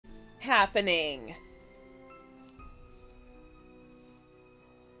happening?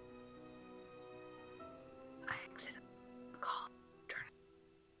 I accidentally left the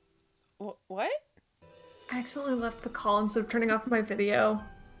call. What? I accidentally left the call instead of turning off my video.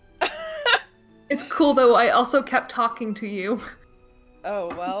 It's cool though, I also kept talking to you.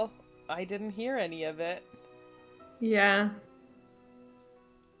 Oh, well, I didn't hear any of it. Yeah.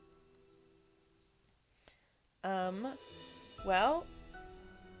 Well,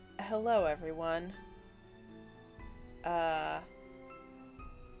 hello everyone. I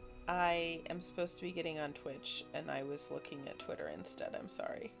am supposed to be getting on Twitch, and I was looking at Twitter instead. I'm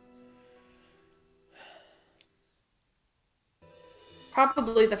sorry.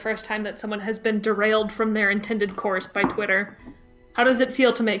 Probably the first time that someone has been derailed from their intended course by Twitter. How does it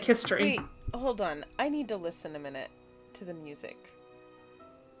feel to make history? Wait, hold on. I need to listen a minute to the music.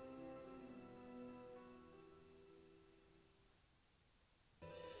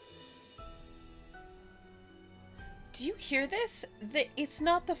 Do you hear this? It's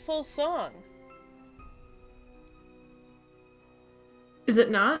not the full song. Is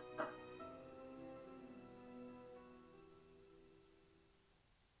it not?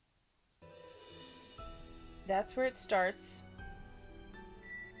 That's where it starts.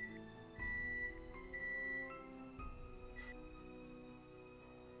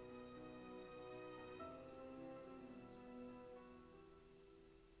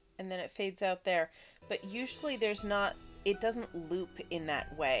 And then it fades out there. But usually there's not, it doesn't loop in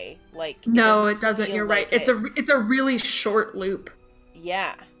that way. Like, No, it doesn't. feel You're like right. It's a really short loop.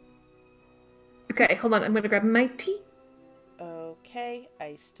 Yeah. Okay, hold on. I'm gonna grab my tea. Okay,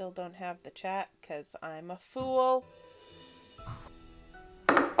 I still don't have the chat because I'm a fool.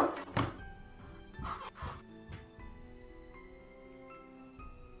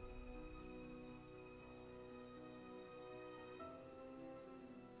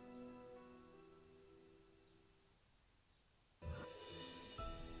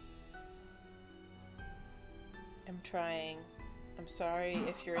 I'm trying. I'm sorry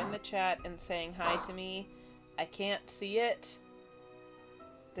if you're in the chat and saying hi to me. I can't see it.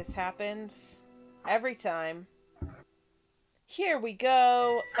 This happens every time. Here we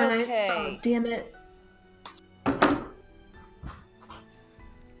go. Okay. Oh, damn it.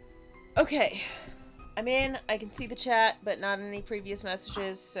 Okay. I'm in. I can see the chat, but not any previous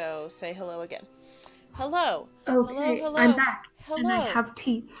messages, so say hello again. Hello. Okay, hello. I'm back. Hello. And I have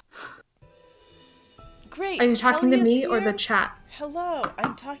tea. Great. Are you talking to Kelly me is or the here. chat? Hello.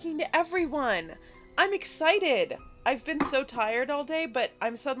 I'm talking to everyone. I'm excited. I've been so tired all day, but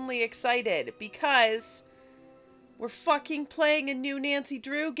I'm suddenly excited because we're fucking playing a new Nancy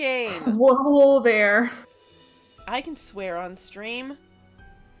Drew game. Whoa there. I can swear on stream.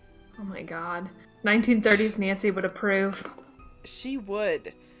 Oh my god. 1930s Nancy would approve. She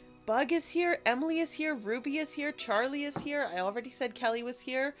would. Bug is here, Emily is here, Ruby is here, Charlie is here. I already said Kelly was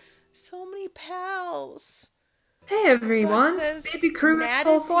here. So many pals. Hey everyone. Baby crew Nat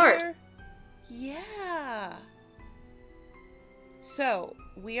full is force. here. Yeah. So,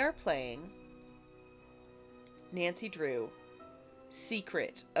 we are playing Nancy Drew,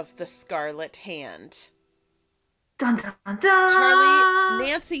 Secret of the Scarlet Hand. Dun dun dun! Charlie,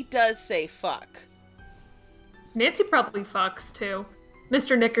 Nancy does say fuck. Nancy probably fucks too.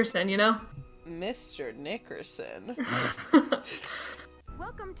 Mr. Nickerson, you know? Mr. Nickerson.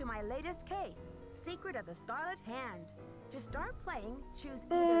 Welcome to my latest case, Secret of the Scarlet Hand. To start playing, choose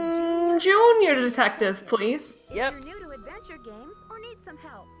either Junior detective, please. Yep. If you're new to adventure games or need some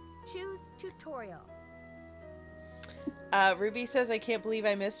help, choose tutorial. Ruby says, I can't believe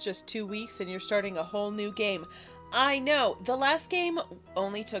I missed just 2 weeks and you're starting a whole new game. I know. The last game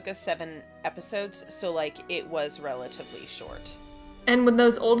only took us 7 episodes, so, like, it was relatively short. And when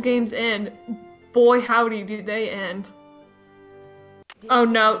those old games end, boy howdy do they end. Oh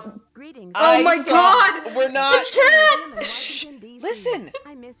no. Greetings. Oh my god! We're not... The chat! Shh! Listen!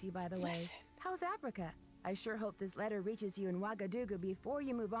 I miss you, by the way. Listen. How's Africa? I sure hope this letter reaches you in Ouagadougou before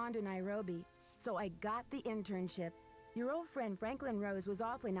you move on to Nairobi. So I got the internship. Your old friend Franklin Rose was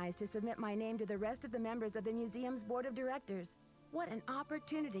awfully nice to submit my name to the rest of the members of the museum's board of directors. What an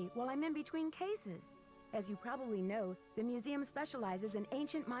opportunity while I'm in between cases. As you probably know, the museum specializes in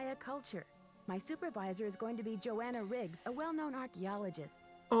ancient Maya culture. My supervisor is going to be Joanna Riggs, a well-known archaeologist.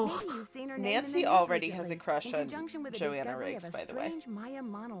 Oh. Maybe you've seen her name Nancy in the news already recently, has a crush in on conjunction with the Joanna discovery Riggs, of a by the way. strange Maya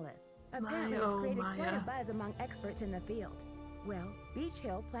monolith. Apparently, it's created quite a buzz among experts in the field. Well, Beach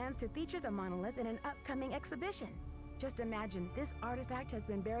Hill plans to feature the monolith in an upcoming exhibition. Just imagine, this artifact has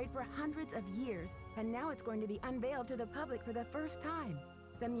been buried for hundreds of years, and now it's going to be unveiled to the public for the first time.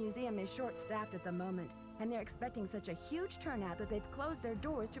 The museum is short-staffed at the moment, and they're expecting such a huge turnout that they've closed their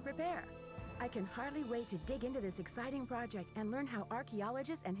doors to prepare. I can hardly wait to dig into this exciting project and learn how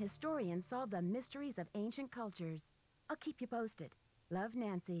archaeologists and historians solve the mysteries of ancient cultures. I'll keep you posted. Love,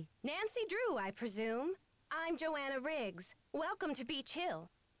 Nancy. Nancy Drew, I presume. I'm Joanna Riggs. Welcome to Beach Hill.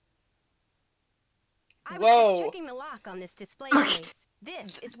 I was just checking the lock on this display case.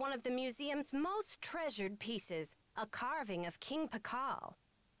 This is one of the museum's most treasured pieces, a carving of King Pakal.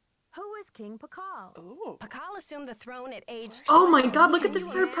 Who is King Pakal? Ooh. Pakal assumed the throne at age... Oh my god, look at this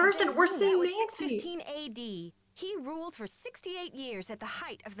third person. We're seeing Nancy. 615 AD. He ruled for 68 years at the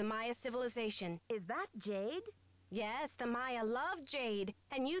height of the Maya civilization. Is that jade? Yes, the Maya loved jade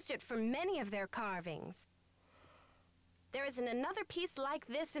and used it for many of their carvings. There isn't another piece like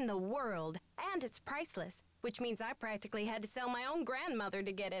this in the world, and it's priceless, which means I practically had to sell my own grandmother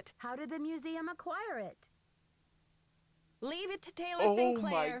to get it. How did the museum acquire it? Leave it to Taylor Oh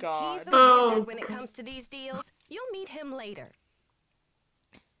Sinclair. my God. He's a wizard when it comes to these deals. You'll meet him later.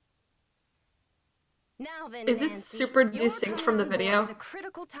 Now then, Is it Nancy, super you're distinct from the coming video? aboard at a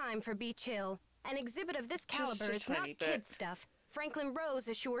critical time for Beach Hill. An exhibit of this caliber a is not tiny kid bit. stuff. Franklin Rose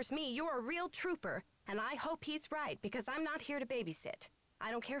assures me you're a real trooper, and I hope he's right because I'm not here to babysit. I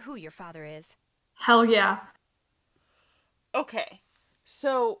don't care who your father is. Hell yeah. Okay.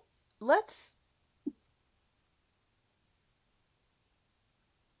 So, let's...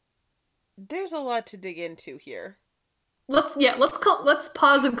 There's a lot to dig into here. Let's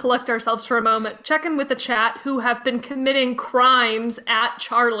pause and collect ourselves for a moment. Check in with the chat who have been committing crimes at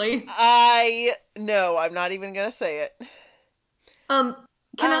Charlie. No, I'm not even gonna say it. Can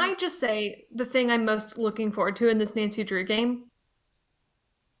I just say the thing I'm most looking forward to in this Nancy Drew game?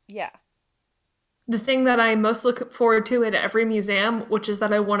 Yeah. The thing that I most look forward to at every museum, which is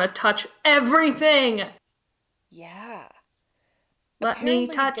that I want to touch everything. Yeah. Let me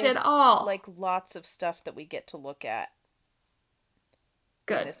touch it all. Like lots of stuff that we get to look at.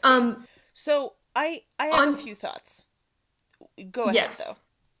 Good. So I have a few thoughts. Go ahead though.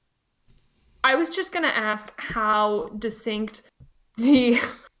 I was just gonna ask how distinct the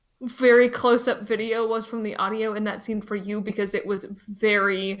very close-up video was from the audio in that scene for you, because it was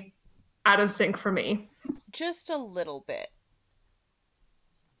very out of sync for me. Just a little bit.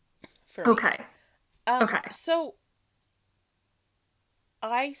 For me. Okay. Okay. So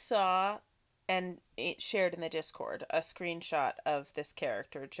I saw, and it shared in the Discord, a screenshot of this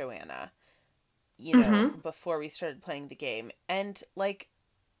character, Joanna, you know, before we started playing the game. And, like,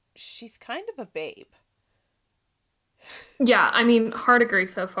 she's kind of a babe. Yeah, I mean, hard agree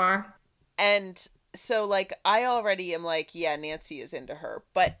so far. And so, like, I already am like, yeah, Nancy is into her.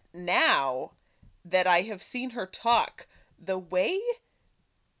 But now that I have seen her talk, the way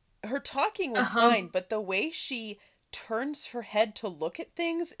her talking was fine, but the way she turns her head to look at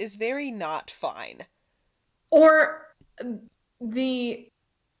things is very not fine. Or the,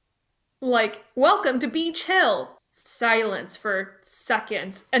 like, welcome to Beach Hill. Silence for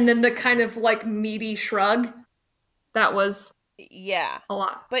seconds. And then the kind of, like, meaty shrug. That was a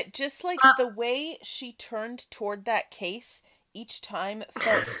lot. But just, like, the way she turned toward that case each time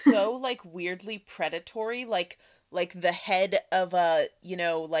felt so, like, weirdly predatory. Like the head of a, you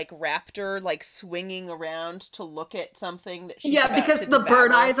know, like, raptor, like, swinging around to look at something that she's about because to the devour.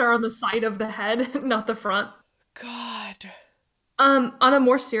 bird eyes are on the side of the head, not the front. God. On a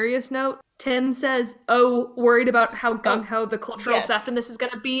more serious note, Tim says, worried about how gung-ho the cultural theft in this is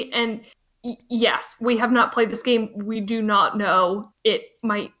gonna be, and yes, we have not played this game. We do not know. It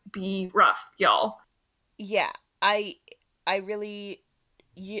might be rough, y'all. Yeah, I really...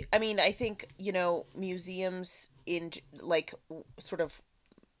 I mean, I think, you know, museums in, like, sort of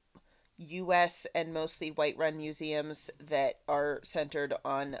U.S. and mostly white-run museums that are centered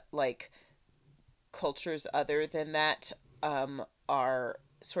on, like, cultures other than that, are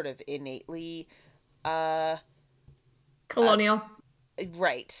sort of innately, colonial.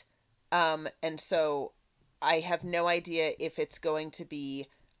 Right. And so I have no idea if it's going to be...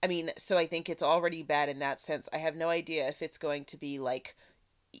 I mean, so I think it's already bad in that sense. I have no idea if it's going to be, like,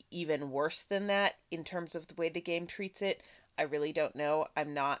 even worse than that in terms of the way the game treats it. I really don't know.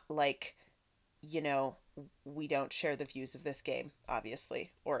 I'm not, like, you know, we don't share the views of this game,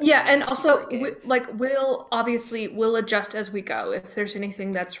 obviously. Or and also, we'll adjust as we go. If there's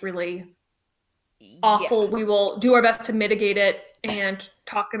anything that's really awful, we will do our best to mitigate it and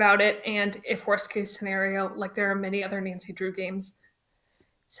talk about it. And if worst case scenario, like there are many other Nancy Drew games.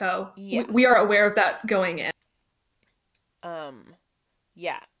 So we are aware of that going in.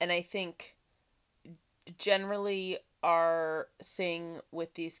 Yeah, and I think generally our thing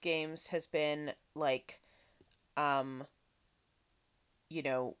with these games has been, like, you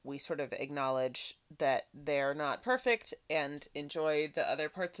know, we sort of acknowledge that they're not perfect and enjoy the other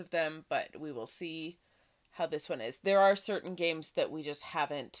parts of them, but we will see how this one is. There are certain games that we just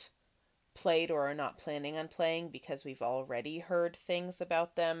haven't played or are not planning on playing because we've already heard things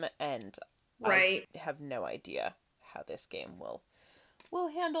about them, and Right. I have no idea how this game will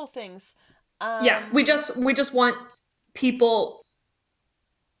handle things. Yeah, we just want people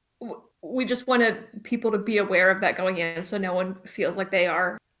we just wanted people to be aware of that going in, so no one feels like they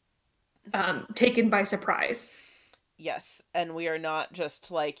are taken by surprise. Yes, and we are not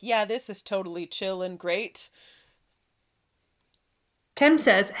just like, yeah, this is totally chill and great. Tim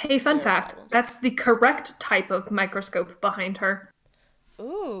says, hey, fun There are fact, problems. that's the correct type of microscope behind her.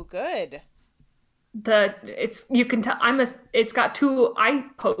 Ooh, good. You can tell it's got 2 eye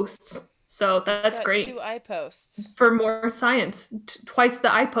posts, so that's It's got great. 2 eye posts. For more science. Twice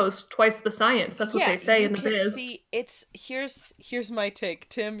the eye post, twice the science. That's what they say in the biz. See, it's here's my take.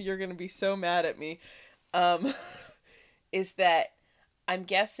 Tim, you're gonna be so mad at me. Is that I'm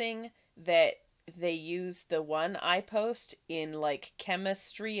guessing that they use the 1 eye post in like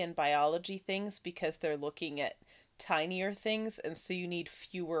chemistry and biology things because they're looking at tinier things, and so you need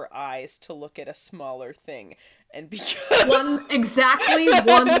fewer eyes to look at a smaller thing. And because exactly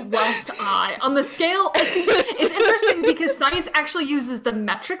one less eye. On the scale, it's interesting because science actually uses the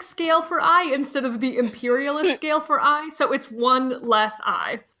metric scale for eye instead of the imperialist scale for eye, so it's 1 less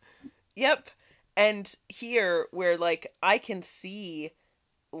eye. Yep. And here, where like I can see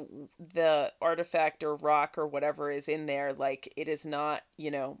the artifact or rock or whatever is in there, like it is not,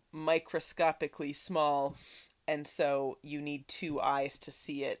 you know, microscopically small, and so you need 2 eyes to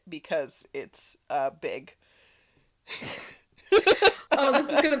see it because it's big. Oh, this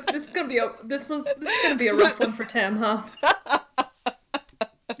is gonna be a rough one for Tim, huh?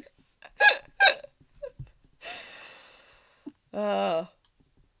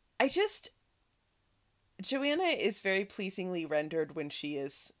 Joanna is very pleasingly rendered when she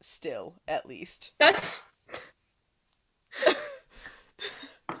is still, at least. That's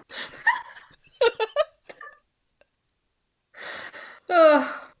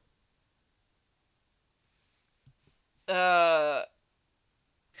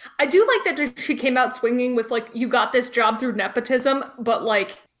I do like that she came out swinging with like, you got this job through nepotism, but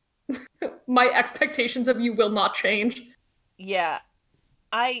like my expectations of you will not change. Yeah.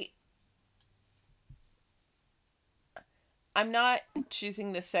 I'm not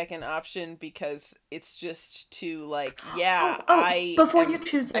choosing the second option because it's just too like, yeah, before you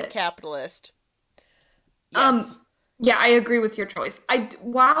choose a it, capitalist. Yes. Yeah, I agree with your choice.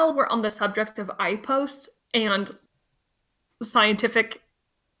 While we're on the subject of eye posts and science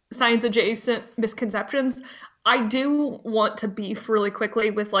adjacent misconceptions, I do want to beef really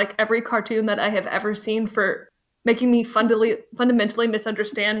quickly with like every cartoon that I have ever seen for making me fundamentally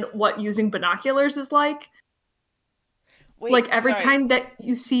misunderstand what using binoculars is like. Wait, like every time that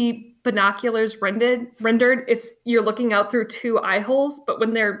you see binoculars rendered, you're looking out through 2 eye holes, but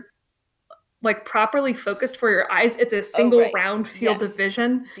when they're like properly focused for your eyes, it's a single round field of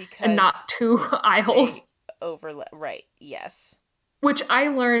vision and not 2 eye holes. Right, yes. Which I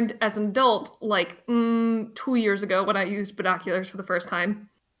learned as an adult like 2 years ago when I used binoculars for the first time.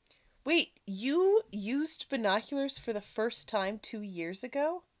 Wait, you used binoculars for the first time 2 years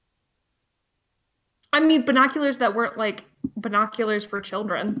ago? I mean, binoculars that weren't like binoculars for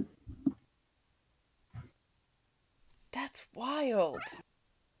children. That's wild.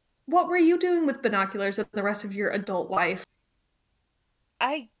 What were you doing with binoculars in the rest of your adult life?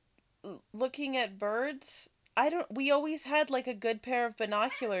 Looking at birds. We always had like a good pair of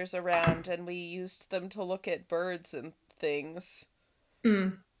binoculars around, and we used them to look at birds and things.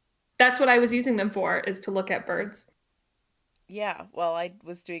 That's what I was using them for, is to look at birds. Yeah, well, I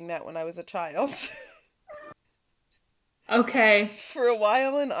was doing that when I was a child. Okay. For a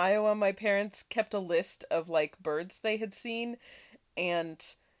while in Iowa, my parents kept a list of like birds they had seen, and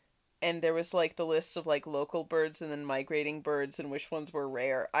there was like the list of like local birds and then migrating birds and which ones were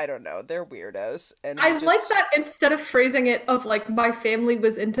rare. I don't know. They're weirdos. And I like that instead of phrasing it of like my family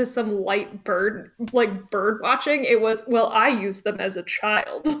was into some light bird watching, it was, well, I used them as a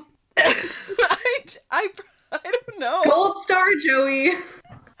child. I don't know. Gold star, Joey.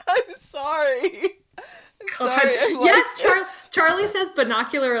 I'm sorry. Sorry, yes, Charlie says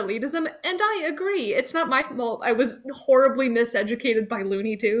binocular elitism, and I agree. It's not my fault. I was horribly miseducated by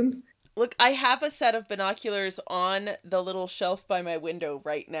Looney Tunes. Look, I have a set of binoculars on the little shelf by my window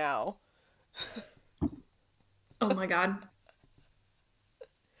right now. Oh my god.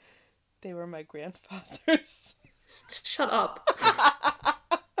 They were my grandfather's. Shut up.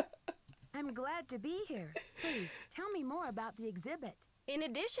 I'm glad to be here. Please, tell me more about the exhibit. In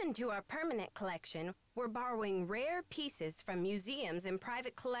addition to our permanent collection, we're borrowing rare pieces from museums and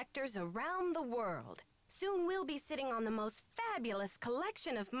private collectors around the world. Soon we'll be sitting on the most fabulous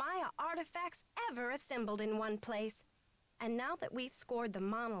collection of Maya artifacts ever assembled in one place. And now that we've scored the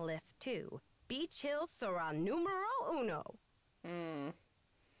monolith too, Beach Hill sera numero uno.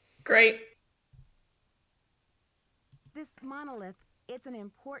 Great. This monolith, it's an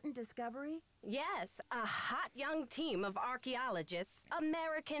important discovery? Yes, a hot young team of archaeologists,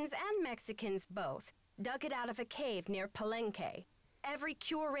 Americans and Mexicans both, dug it out of a cave near Palenque. Every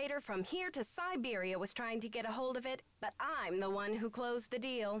curator from here to Siberia was trying to get a hold of it, but I'm the one who closed the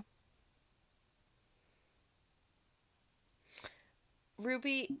deal.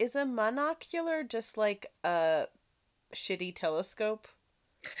 Ruby, is a monocular just like a shitty telescope?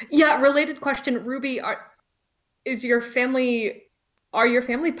 Yeah, related question. Ruby, are your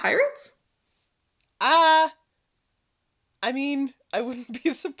family pirates? I mean, I wouldn't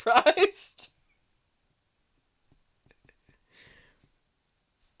be surprised.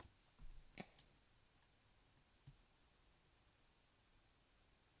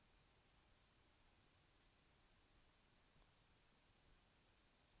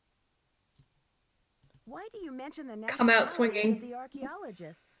 Why do you mention the Come out nationalities swinging. of the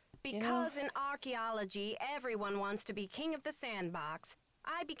archaeologists? Because in archaeology, everyone wants to be king of the sandbox.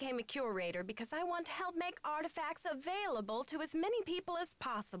 I became a curator because I want to help make artifacts available to as many people as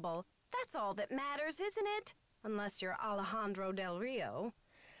possible. That's all that matters, isn't it? Unless you're Alejandro Del Rio.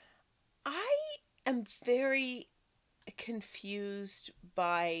 I am very confused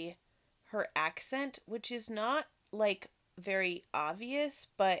by her accent, which is not, like, very obvious,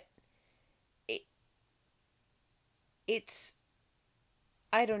 but it's,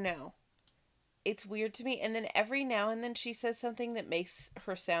 I don't know. It's weird to me. And then every now and then she says something that makes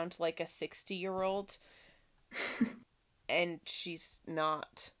her sound like a 60-year-old. And she's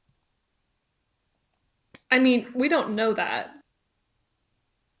not. I mean, we don't know that.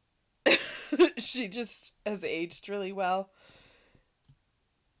 She just has aged really well.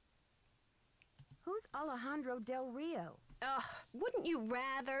 Who's Alejandro Del Rio? Ugh, wouldn't you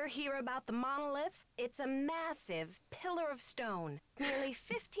rather hear about the monolith? It's a massive pillar of stone, nearly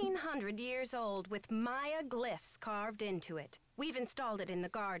 1,500 years old, with Maya glyphs carved into it. We've installed it in the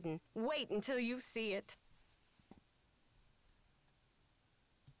garden. Wait until you see it.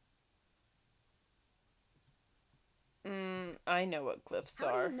 I know what glyphs How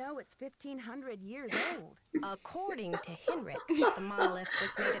are. do you know it's 1,500 years old? According to Henrik, the monolith was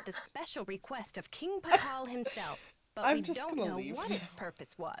made at the special request of King Pakal himself, but I'm we just don't gonna know leave what now. its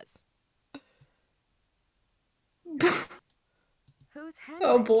purpose was. Who's Henrik?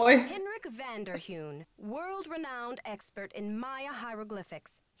 Oh boy. Henrik Vanderheun, world-renowned expert in Maya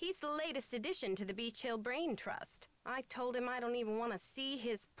hieroglyphics. He's the latest addition to the Beach Hill Brain Trust. I told him I don't even want to see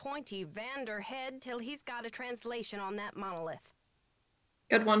his pointy Vander head till he's got a translation on that monolith.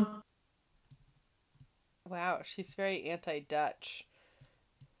 Good one. Wow, she's very anti-Dutch.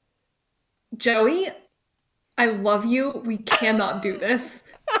 Joey, I love you. We cannot do this.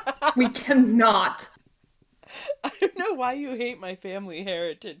 We cannot. I don't know why you hate my family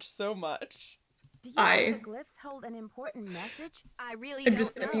heritage so much. Do you I- think the glyphs hold an important message? I really I'm don't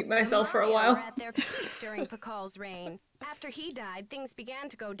just gonna know. mute myself The for a Maya while. were at their peak during Pakal's reign. After he died, things began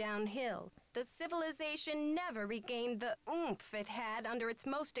to go downhill. The civilization never regained the oomph it had under its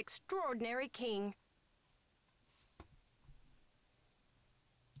most extraordinary king.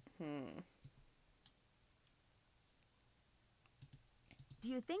 Do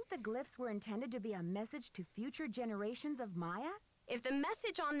you think the glyphs were intended to be a message to future generations of Maya? If the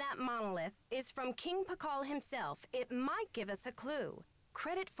message on that monolith is from King Pakal himself, it might give us a clue.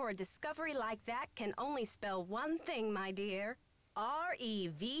 Credit for a discovery like that can only spell one thing, my dear.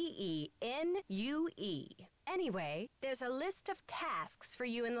 Revenue. Anyway, there's a list of tasks for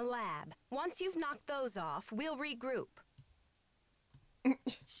you in the lab. Once you've knocked those off, we'll regroup.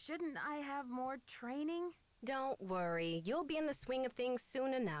 Shouldn't I have more training? Don't worry, you'll be in the swing of things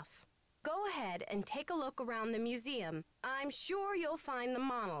soon enough. Go ahead and take a look around the museum. I'm sure you'll find the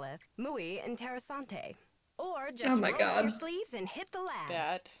monolith, muy interesante. Or just Oh my roll up God. your sleeves and hit the lab.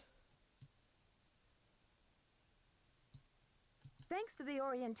 Bad. Thanks for the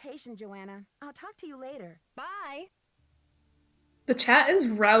orientation, Joanna. I'll talk to you later. Bye. The chat is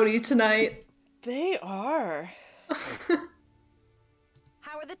rowdy tonight. They are.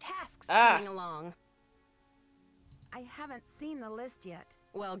 How are the tasks Ah. coming along? I haven't seen the list yet.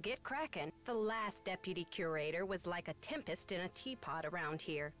 Well, get cracking. The last deputy curator was like a tempest in a teapot around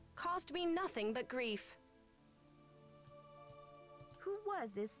here. Caused me nothing but grief. Who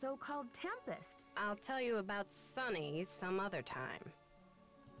was this so-called Tempest? I'll tell you about Sonny some other time.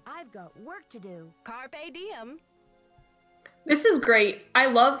 I've got work to do. Carpe diem. This is great. I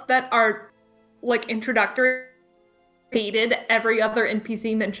love that our, like, introductory hated every other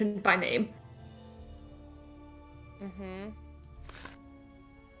NPC mentioned by name. Mm-hmm.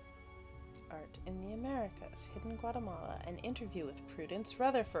 Art in the Americas, Hidden Guatemala, an interview with Prudence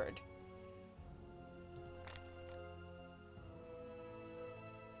Rutherford.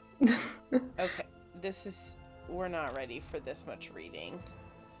 Okay, we're not ready for this much reading.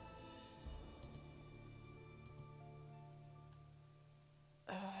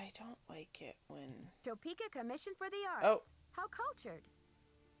 I don't like it when... Topeka Commission for the Arts. Oh. How cultured.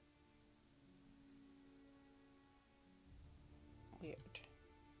 Weird.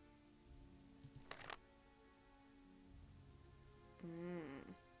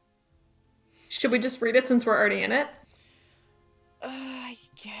 Should we just read it since we're already in it? I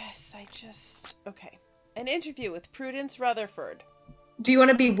guess okay. An interview with Prudence Rutherford. Do you want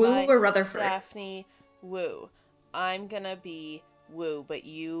to be Wu By or Rutherford? Daphne Wu. I'm gonna be Wu, but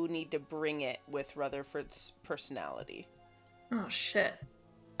you need to bring it with Rutherford's personality. Oh, shit.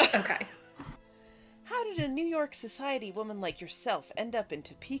 Okay. How did a New York society woman like yourself end up in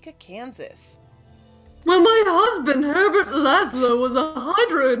Topeka, Kansas? Well, my husband, Herbert Laszlo, was a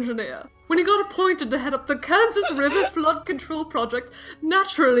hydro engineer. When he got appointed to head up the Kansas River Flood Control Project,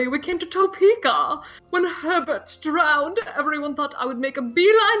 naturally we came to Topeka. When Herbert drowned, everyone thought I would make a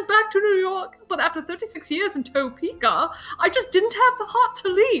beeline back to New York, but after 36 years in Topeka, I just didn't have the heart to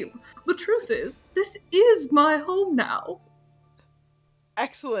leave. The truth is, this is my home now.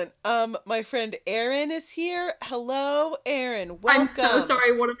 Excellent. My friend Aaron is here. Hello, Aaron. Welcome. I'm so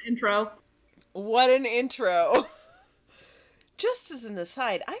sorry, what an intro. What an intro. Just as an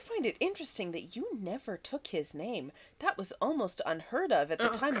aside, I find it interesting that you never took his name. That was almost unheard of at the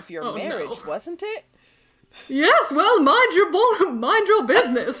time of your marriage, wasn't it? Yes, well, mind your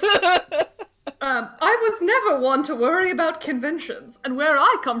business. I was never one to worry about conventions, and where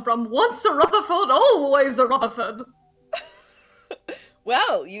I come from, once a Rutherford, always a Rutherford.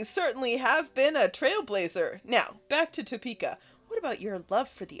 Well, you certainly have been a trailblazer. Now, back to Topeka. What about your love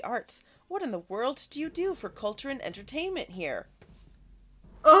for the arts? What in the world do you do for culture and entertainment here?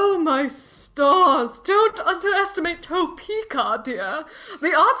 Oh, my stars. Don't underestimate Topeka, dear.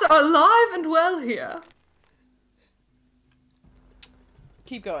 The arts are alive and well here.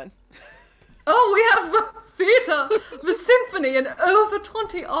 Keep going. Oh, we have the theatre, the symphony, and over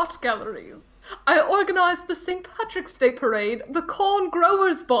 20 art galleries. I organize the St. Patrick's Day Parade, the Corn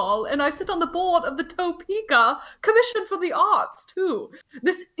Growers Ball, and I sit on the board of the Topeka Commission for the Arts, too.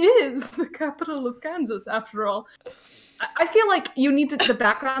 This is the capital of Kansas, after all. I feel like the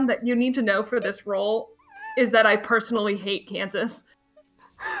background that you need to know for this role is that I personally hate Kansas.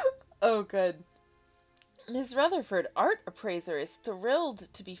 Oh, good. Ms. Rutherford, Art Appraiser, is thrilled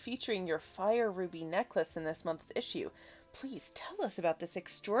to be featuring your fire ruby necklace in this month's issue. Please tell us about this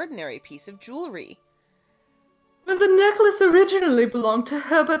extraordinary piece of jewelry. Well, the necklace originally belonged to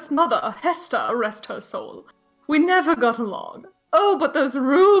Herbert's mother, Hester, rest her soul. We never got along. Oh, but those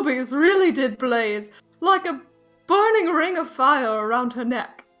rubies really did blaze, like a burning ring of fire around her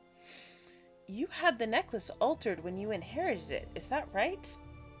neck. You had the necklace altered when you inherited it, is that right?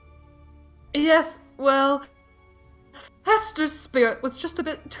 Yes, well, Hester's spirit was just a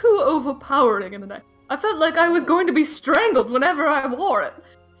bit too overpowering in the neck. I felt like I was going to be strangled whenever I wore it.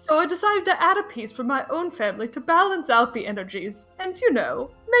 So I decided to add a piece from my own family to balance out the energies and, make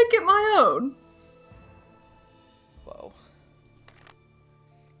it my own. Whoa.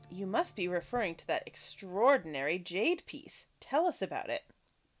 You must be referring to that extraordinary jade piece. Tell us about it.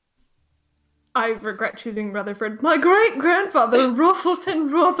 I regret choosing Rutherford. My great-grandfather,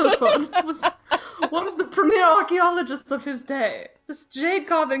 Ruffleton Rutherford, was one of the premier archaeologists of his day. This jade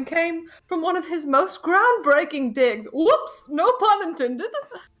carving came from one of his most groundbreaking digs, whoops, no pun intended,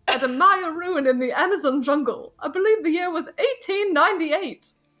 at a Maya ruin in the Amazon jungle. I believe the year was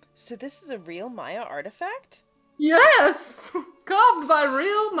 1898. So this is a real Maya artifact? Yes! Carved by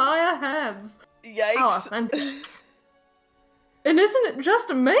real Maya hands. Yikes. How authentic. And isn't it just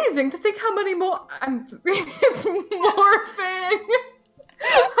amazing to think how many more... it's morphing!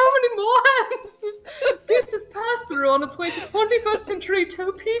 How many more hands this piece has passed through on its way to 21st century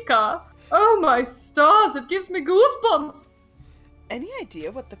Topeka? Oh my stars, it gives me goosebumps! Any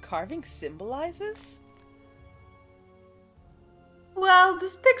idea what the carving symbolizes? Well,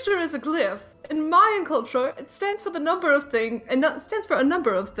 this picture is a glyph. In Mayan culture, it stands for a number of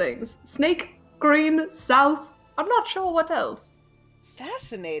things. Snake, green, south. I'm not sure what else.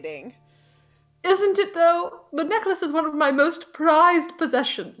 Fascinating. Isn't it, though? The necklace is one of my most prized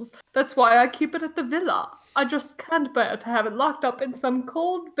possessions. That's why I keep it at the villa. I just can't bear to have it locked up in some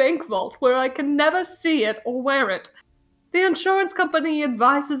cold bank vault where I can never see it or wear it. The insurance company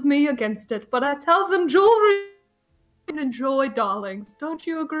advises me against it, but I tell them jewelry and enjoy darlings. Don't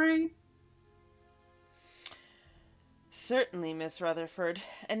you agree? Certainly, Miss Rutherford.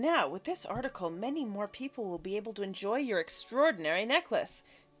 And now, with this article, many more people will be able to enjoy your extraordinary necklace.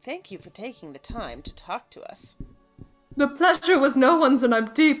 Thank you for taking the time to talk to us. The pleasure was no one's, and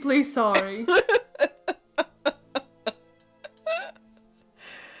I'm deeply sorry.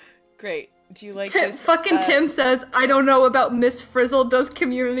 Great. Do you like this? Tim says, I don't know about Miss Frizzle does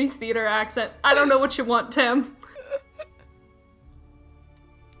community theater accent. I don't know what you want, Tim.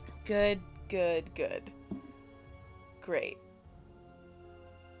 Good. Great.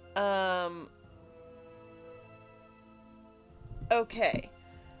 Okay.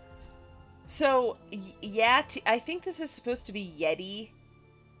 So, yeah, I think this is supposed to be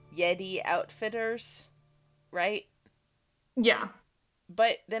Yeti Outfitters, right? Yeah.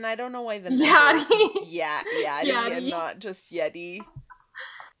 But then I don't know why the numbers... Yeti and not just Yeti.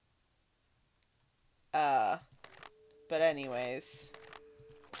 But anyways.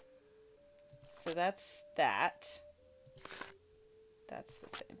 So that's that. That's the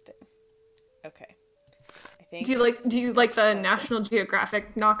same thing. Okay. I think... Do you like the National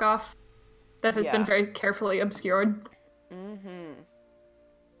Geographic knockoff that has been very carefully obscured? Mm-hmm.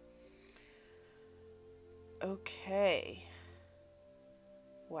 Okay.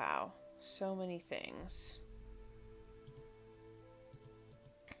 Wow. So many things.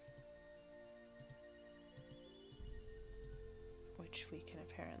 Which we can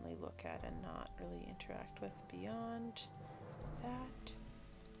apparently look at and not really interact with beyond that.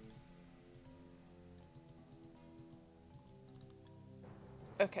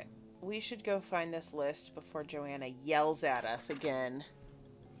 Okay. We should go find this list before Joanna yells at us again.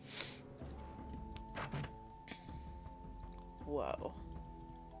 Whoa.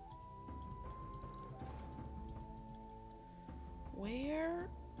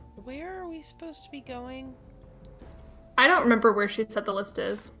 Where are we supposed to be going? I don't remember where she said the list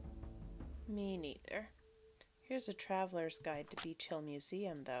is. Me neither. Here's a traveler's guide to Beach Hill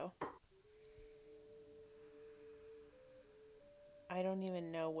Museum, though. I don't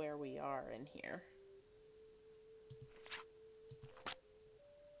even know where we are in here.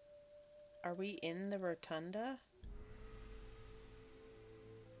 Are we in the rotunda?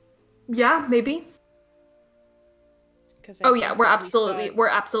 Yeah, maybe. Oh yeah, we're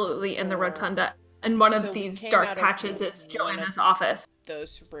absolutely in the rotunda. And one of these dark patches is Joanna's office.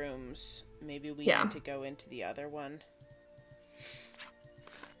 Those rooms. Maybe we need to go into the other one.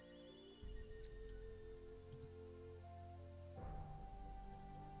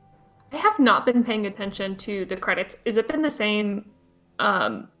 I have not been paying attention to the credits. Has it been the same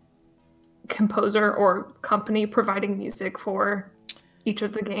composer or company providing music for each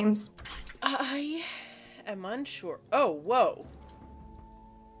of the games? I am unsure. Oh, whoa.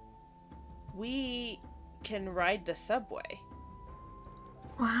 We can ride the subway.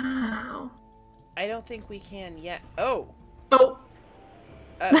 Wow. I don't think we can yet. Oh.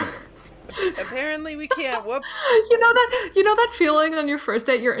 Apparently we can't. Whoops. You know that feeling on your first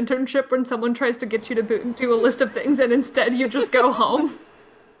day at your internship when someone tries to get you to do a list of things and instead you just go home?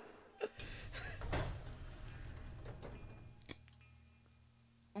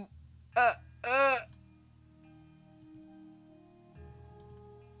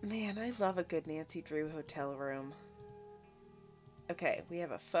 Man, I love a good Nancy Drew hotel room. Okay, we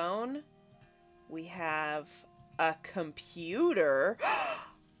have a phone. We have a computer.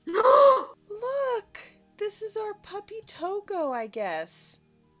 Look! This is our puppy Togo, I guess.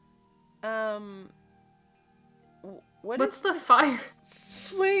 What's the fire?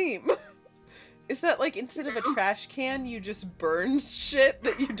 Flame! Is that like instead of a trash can, you just burn shit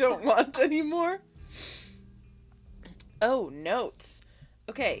that you don't want anymore? Oh, notes.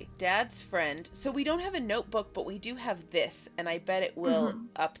 Okay, Dad's friend. So we don't have a notebook, but we do have this, and I bet it will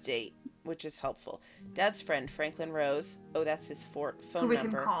update, which is helpful. Dad's friend, Franklin Rose. Oh, that's his phone number. We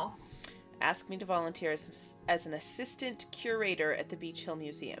can call. Asked me to volunteer as an assistant curator at the Beach Hill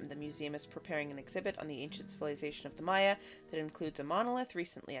Museum. The museum is preparing an exhibit on the ancient civilization of the Maya that includes a monolith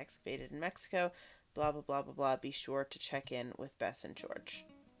recently excavated in Mexico. Blah, blah, blah, blah, blah. Be sure to check in with Bess and George.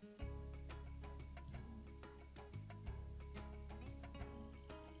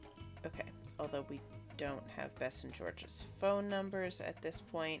 Okay, although we don't have Bess and George's phone numbers at this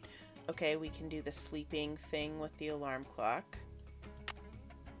point. Okay, we can do the sleeping thing with the alarm clock.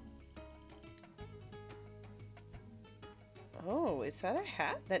 Oh, is that a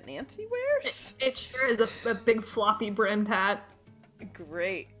hat that Nancy wears? It sure is a big floppy brimmed hat.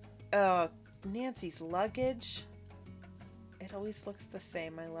 Great. Oh, Nancy's luggage. It always looks the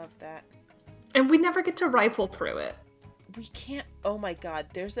same. I love that. And we never get to rifle through it. We can't. Oh my god,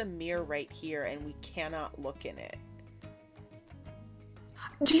 there's a mirror right here and we cannot look in it.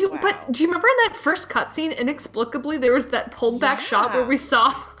 Do you remember in that first cutscene, inexplicably, there was that pulled back shot where we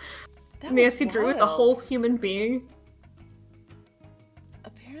saw Nancy Drew as a whole human being?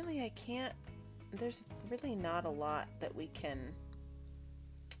 Apparently I can't. There's really not a lot that we can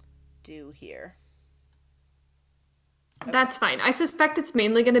do here. Okay. That's fine. I suspect it's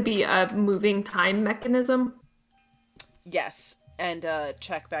mainly going to be a moving time mechanism. Yes, and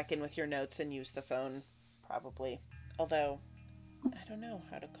check back in with your notes and use the phone, probably. Although, I don't know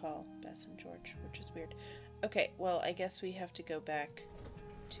how to call Bess and George, which is weird. Okay, well, I guess we have to go back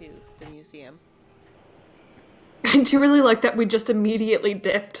to the museum. I do really like that we just immediately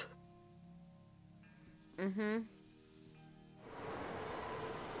dipped. Mm-hmm.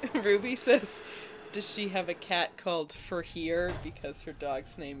 Ruby says, does she have a cat called For Here because her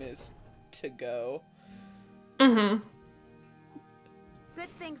dog's name is To Go? Mm-hmm.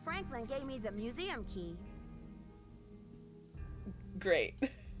 Good thing Franklin gave me the museum key. Great.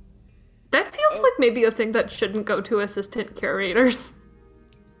 That feels like maybe a thing that shouldn't go to assistant curators.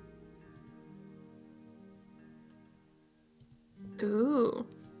 Ooh.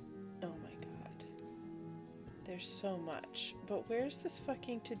 Oh my god. There's so much. But where's this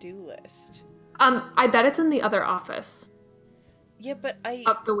fucking to-do list? I bet it's in the other office. Yeah, but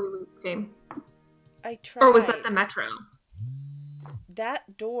Up the way we came. I tried. Or was that the metro?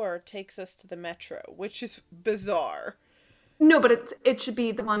 That door takes us to the metro, which is bizarre. No, but it should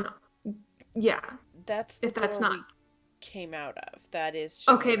be the one. Yeah. That's the if that's door not we came out of. That is.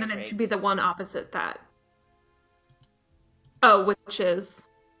 Okay, then it should be the one opposite that. Oh, which is.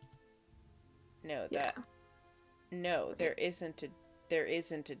 No, that. Yeah. No, there isn't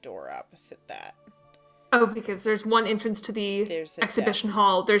a door opposite that. Oh, because there's one entrance to the exhibition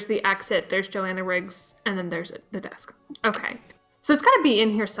hall. There's the exit. There's Joanna Riggs, and then there's the desk. Okay, so it's got to be in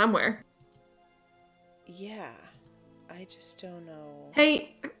here somewhere. Yeah, I just don't know.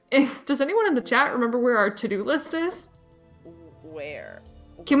 Hey, does anyone in the chat remember where our to-do list is? Where?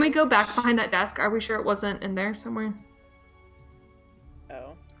 Can we go back behind that desk? Are we sure it wasn't in there somewhere?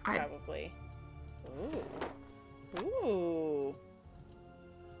 Oh, probably. Ooh.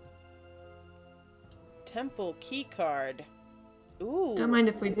 Temple keycard. Ooh. Don't mind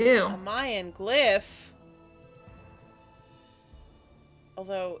if we do. A Mayan glyph.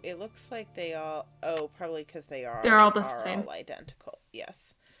 Although it looks like they all. Oh, probably because they're all the same. All identical.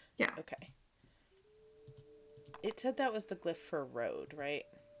 Yes. Yeah. Okay. It said that was the glyph for road, right?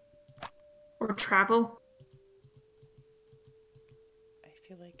 Or travel. I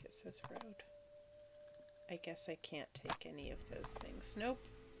feel like it says road. I guess I can't take any of those things. Nope.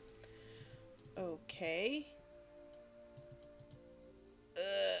 Okay.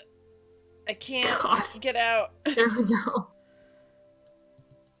 I can't get out. There we go.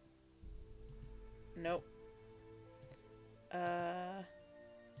 Nope. The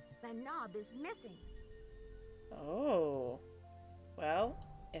knob is missing. Oh. Well,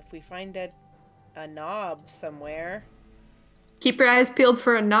 if we find a knob somewhere. Keep your eyes peeled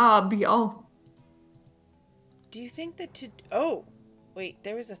for a knob, y'all. Do you think that Oh! Wait,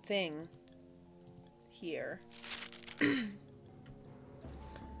 there was a thing here.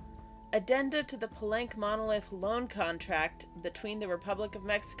 Addenda to the Palenque Monolith loan contract between the Republic of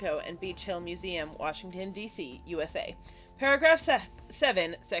Mexico and Beach Hill Museum, Washington, D.C., USA. Paragraph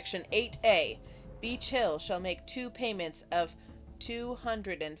 7, Section 8A. Beach Hill shall make 2 payments of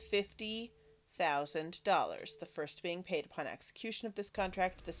 $250,000, the first being paid upon execution of this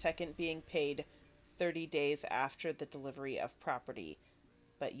contract, the second being paid 30 days after the delivery of property,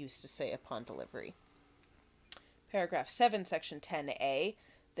 but used to say upon delivery. Paragraph 7, Section 10A.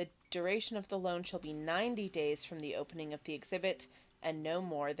 The duration of the loan shall be 90 days from the opening of the exhibit and no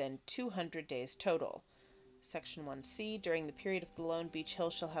more than 200 days total. Section 1C. During the period of the loan, Beach Hill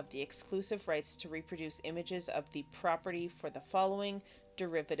shall have the exclusive rights to reproduce images of the property for the following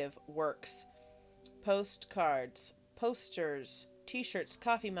derivative works: postcards, posters, t-shirts,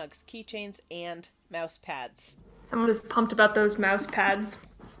 coffee mugs, keychains, and mouse pads. Someone is pumped about those mouse pads.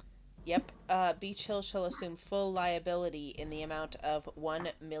 Yep. Beach Hill shall assume full liability in the amount of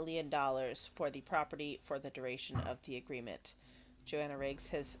 $1 million for the property for the duration of the agreement. Joanna Riggs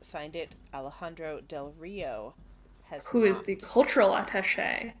has signed it. Alejandro Del Rio has Who is the cultural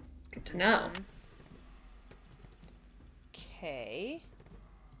attaché. Good to know. Okay.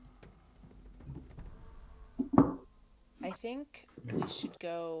 I think we should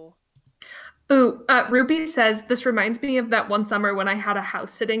go... Ooh, Ruby says, this reminds me of that one summer when I had a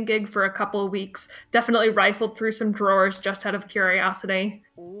house sitting gig for a couple of weeks. Definitely rifled through some drawers just out of curiosity.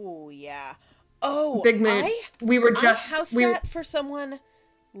 Ooh, yeah. Oh, Big mood. I house sat for someone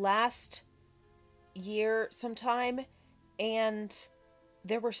last year sometime, and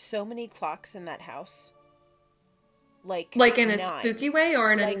there were so many clocks in that house. Like in 9. a spooky way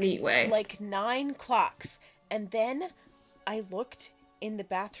or in a neat way? Like 9 clocks. And then I looked in the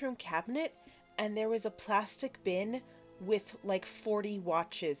bathroom cabinet, and there was a plastic bin with like 40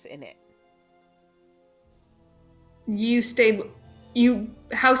 watches in it. You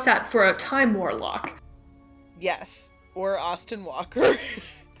house sat for a time warlock. Yes, or Austin Walker.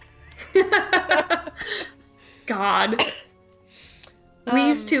 God. I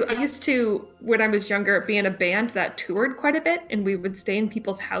used to, when I was younger, be in a band that toured quite a bit, and we would stay in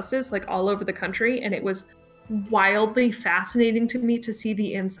people's houses, like, all over the country, and it was wildly fascinating to me to see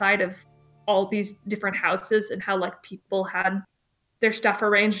the inside of all these different houses and how, like, people had their stuff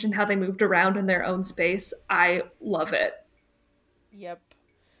arranged and how they moved around in their own space. I love it. Yep.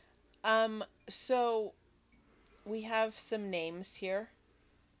 So we have some names here.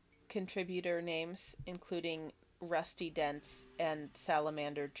 Contributor names, including Rusty Dents and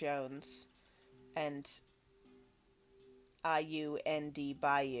Salamander Jones and IUND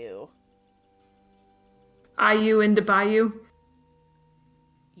Bayou. IU into Bayou.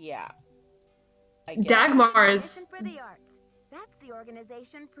 Yeah. I guess. Dagmar is... Mission for the Arts. That's the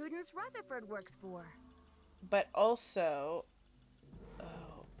organization Prudence Rutherford works for. But also...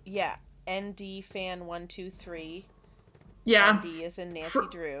 Oh, yeah. ND Fan 123. Yeah. ND is in Nancy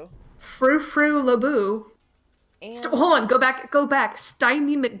Drew. Frou Frou Laboo. And... Hold on, go back.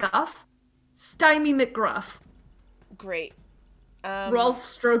 Stymie McGuff? Stymie McGruff. Great. Rolf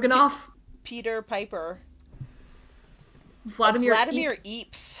Stroganoff. Peter Piper. Vladimir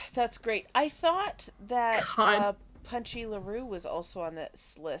Eeps. That's great. I thought that Punchy LaRue was also on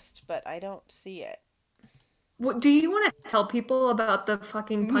this list, but I don't see it. What, do you want to tell people about the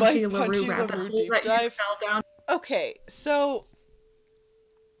fucking Punchy LaRue rabbit hole deep that dive? You fell down? Okay, so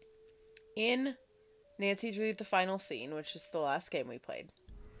in Nancy Drew the Final Scene, which is the last game we played,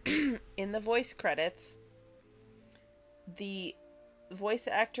 in the voice credits, the voice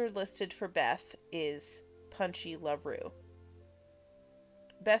actor listed for Beth is Punchy LaRue.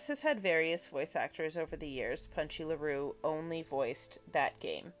 Bess has had various voice actors over the years. Punchy LaRue only voiced that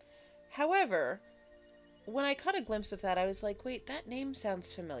game. However, when I caught a glimpse of that, I was like, wait, that name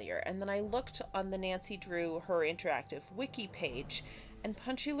sounds familiar. And then I looked on the Nancy Drew Her Interactive wiki page, and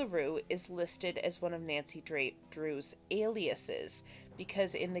Punchy LaRue is listed as one of Nancy Drew's aliases,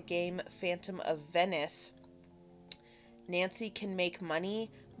 because in the game Phantom of Venice, Nancy can make money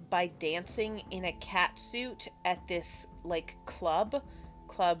by dancing in a cat suit at this, like, Club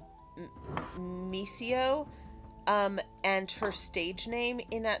Misio, and her stage name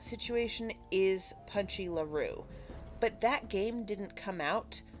in that situation is Punchy LaRue. But that game didn't come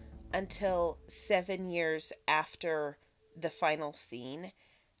out until 7 years after the final scene,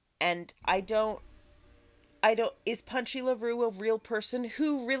 and is Punchy LaRue a real person?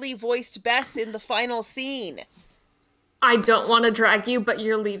 Who really voiced Bess in the final scene? I don't want to drag you, but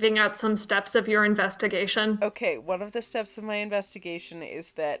you're leaving out some steps of your investigation. Okay, one of the steps of my investigation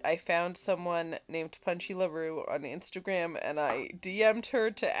is that I found someone named Punchy LaRue on Instagram, and I DM'd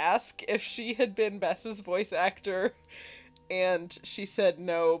her to ask if she had been Bess's voice actor, and she said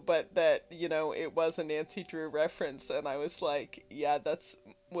no, but that, you know, it was a Nancy Drew reference, and I was like, yeah,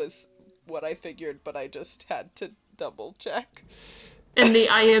 was what I figured, but I just had to double check. And the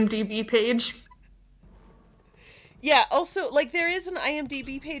IMDb page. Yeah, also, like, there is an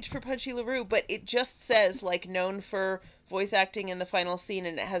IMDb page for Punchy LaRue, but it just says, like, known for voice acting in the final scene,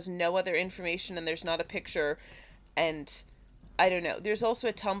 and it has no other information, and there's not a picture, and I don't know. There's also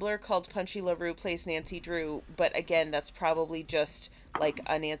a Tumblr called Punchy LaRue Plays Nancy Drew, but again, that's probably just, like,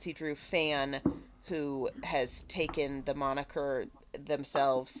 a Nancy Drew fan who has taken the moniker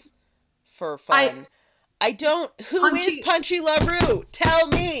themselves for fun. Who is Punchy LaRue? Tell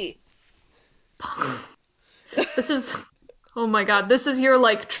me! This is, oh my god, this is your,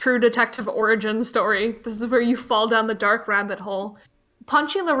 like, true detective origin story. This is where you fall down the dark rabbit hole.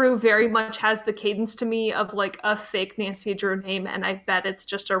 Punchy LaRue very much has the cadence to me of, like, a fake Nancy Drew name, and I bet it's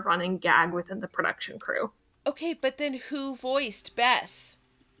just a running gag within the production crew. Okay, but then who voiced Bess?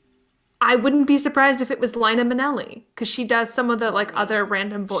 I wouldn't be surprised if it was Lina Minnelli, because she does some of the, like, other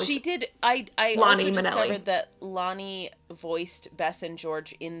random voices. She did. I Lonnie also discovered Minnelli. that Lonnie voiced Bess and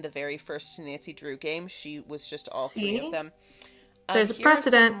George in the very first Nancy Drew game. She was just all three of them. There's a Here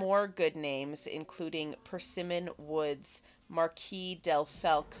precedent. are some more good names, including Persimmon Woods, Marquis del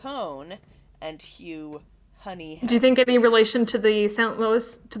Falcone, and Hugh Honey. Do you think any relation to the St.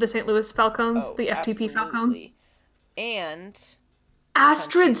 Louis Falcons, Oh, the FTP Falcons? absolutely. And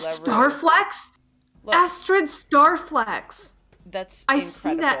Astrid Punchy LaRue. Starflex? Look, Astrid Starflex. that's I incredible.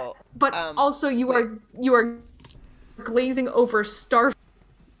 see that, but also you are glazing over Star.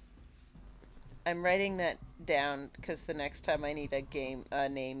 I'm writing that down because the next time I need a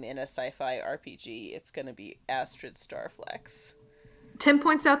name in a sci-fi RPG, it's gonna be Astrid Starflex. Tim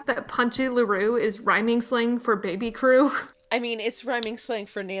points out that Punchy LaRue is rhyming slang for baby crew. I mean, it's rhyming slang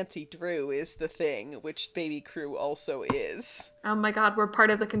for Nancy Drew is the thing, which baby crew also is. Oh my god, we're part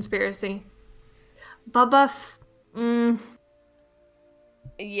of the conspiracy. Bubba.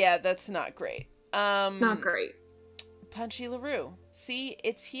 Yeah, that's not great. Not great. Punchy LaRue. See,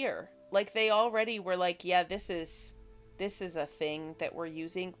 it's here. Like, they already were like, yeah, this is a thing that we're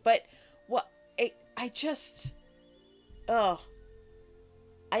using. But what I just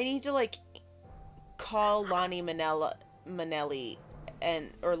I need to like call Lonnie Manelli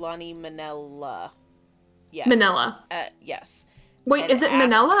or Lonnie Manella. Yes. Manella. Yes. Wait, And is it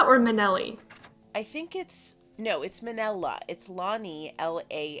Manella or Manelli? I think it's Manella. It's Lonnie,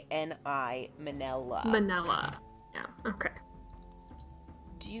 Lani, Manella. Manella. Yeah, okay.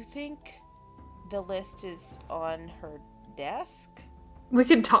 Do you think the list is on her desk? We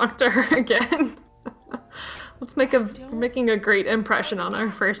could talk to her again. Let's make we're making a great impression on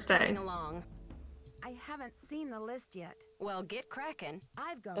our first day. Coming along. I haven't seen the list yet. Well, get cracking.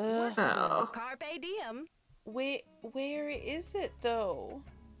 I've got work to do. Oh. Carpe diem. Where is it though?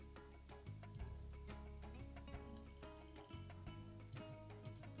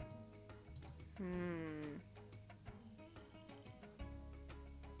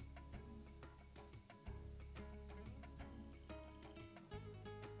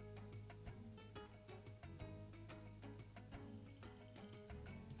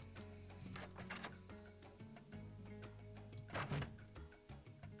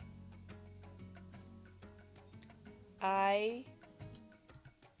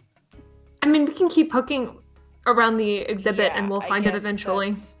 I mean, we can keep poking around the exhibit and we'll find it guess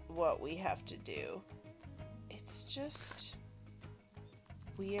eventually. That's what we have to do. It's just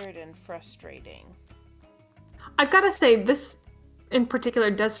weird and frustrating. I've got to say, this in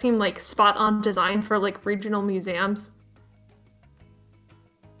particular does seem like spot on design for like regional museums.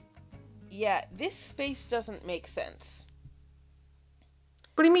 Yeah, this space doesn't make sense.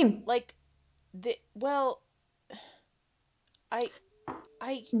 What do you mean? Like,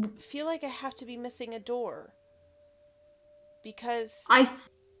 I feel like I have to be missing a door. Because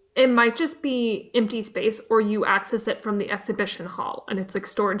it might just be empty space, or you access it from the exhibition hall, and it's like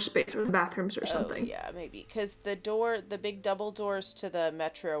storage space or the bathrooms or something. Oh, yeah, maybe. Because the big double doors to the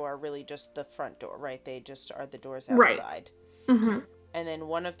metro are really just the front door, right? They just are the doors outside. Right. Mm-hmm. And then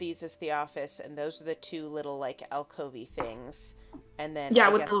one of these is the office, and those are the two little, like, alcovey things. And then, yeah, I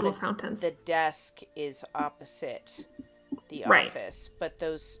with guess the little fountains. The desk is opposite the Right. office, but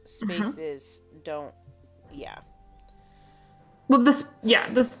those spaces don't, yeah. Well, this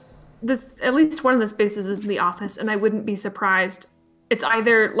at least one of the spaces is the office, and I wouldn't be surprised. It's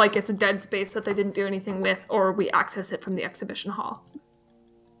either like it's a dead space that they didn't do anything with, or we access it from the exhibition hall.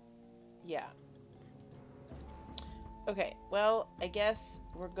 Yeah. Okay, well, I guess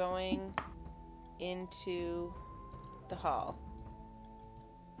we're going into the hall.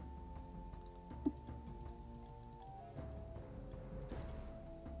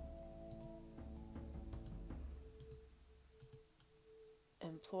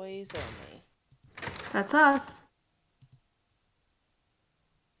 Employees only. That's us.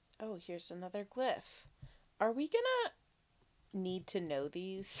 Oh, here's another glyph. Are we gonna need to know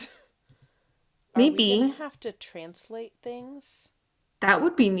these? Maybe. Are we gonna have to translate things? That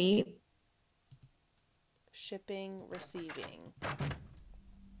would be neat. Shipping, receiving.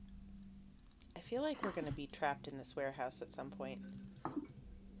 I feel like we're gonna be trapped in this warehouse at some point.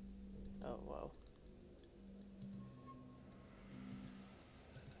 Oh, whoa.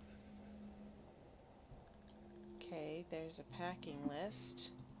 Okay, there's a packing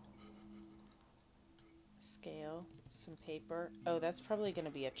list. Scale, some paper. Oh, that's probably going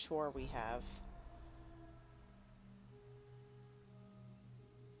to be a chore we have.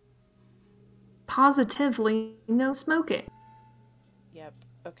 Positively no smoking. Yep,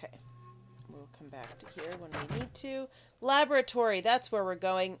 okay. We'll come back to here when we need to. Laboratory, that's where we're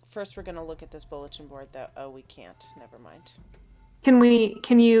going. First, we're going to look at this bulletin board, though. Oh, we can't. Never mind.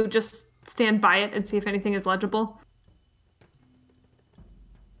 Can you just stand by it and see if anything is legible?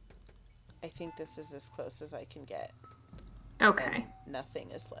 I think this is as close as I can get. Okay. And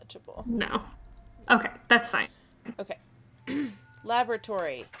nothing is legible. No. Okay, that's fine. Okay.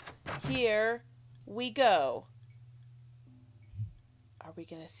 Laboratory. Here we go. Are we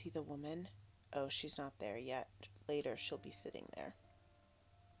gonna see the woman? Oh, she's not there yet. Later, she'll be sitting there.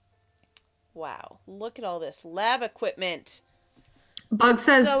 Wow, look at all this lab equipment. Bug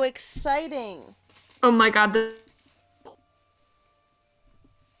says, So exciting. oh my god.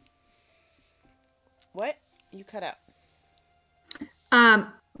 What? You cut out.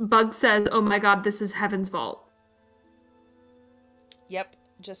 Bug says, oh my god, this is Heaven's Vault. Yep,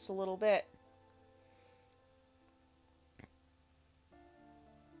 just a little bit.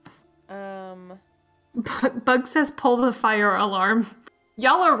 Bug says, pull the fire alarm.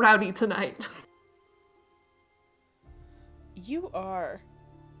 Y'all are rowdy tonight. You are.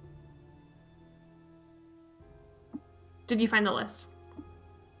 Did you find the list?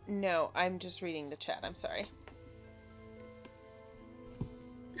 No, I'm just reading the chat. I'm sorry.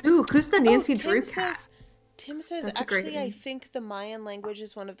 Ooh, who's the Nancy Drew Tim cat? says, That's a great actually, I name. think the Mayan language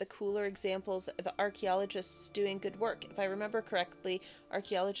is one of the cooler examples of archaeologists doing good work. If I remember correctly,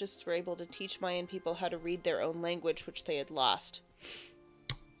 archaeologists were able to teach Mayan people how to read their own language, which they had lost.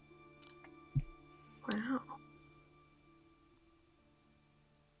 Wow.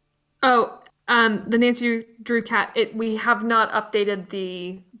 Oh, the Nancy Drew cat. We have not updated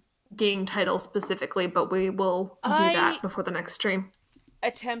the game title specifically, but we will do that before the next stream.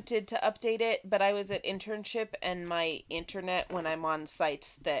 Attempted to update it, but I was at internship and my internet, when I'm on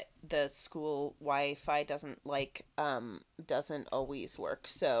sites that the school Wi-Fi doesn't like, doesn't always work.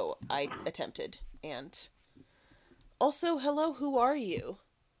 So I attempted. And also, hello, who are you?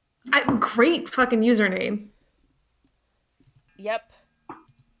 Great fucking username. Yep.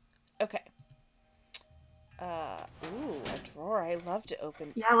 Okay. Ooh, a drawer. I love to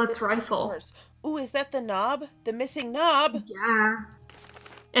open. Yeah, let's rifle. Drawers. Ooh, is that the knob? The missing knob? Yeah.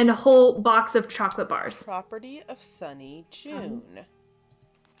 And a whole box of chocolate bars. Property of Sunny June.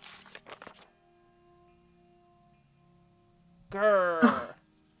 Grrr.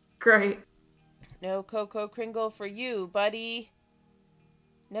 Great. No Cocoa Kringle for you, buddy.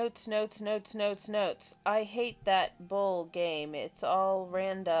 Notes, notes, notes, notes, notes. I hate that bull game. It's all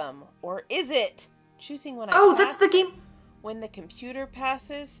random. Or is it? Choosing when I Oh, pass. that's the game. When the computer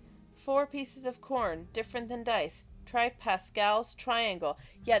passes. 4 pieces of corn. Different than dice. Try Pascal's Triangle.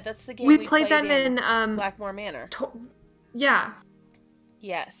 Yeah, that's the game we played that in Blackmore Manor. Yeah.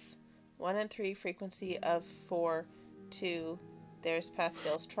 Yes. 1 and 3, frequency of 4, 2. There's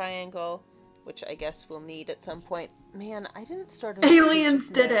Pascal's Triangle, which I guess we'll need at some point. Man, I didn't start on Aliens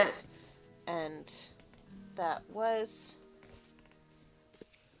did it. And that was...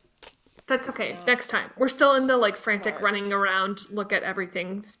 That's okay. Next time. We're still in the frantic Smart. running around, look at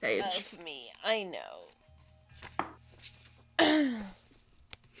everything stage. Of me, I know.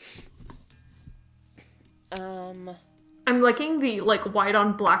 I'm liking the white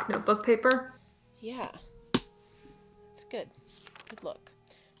on black notebook paper. Yeah. It's good. Good look.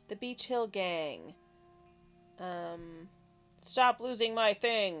 The Beach Hill Gang. Stop losing my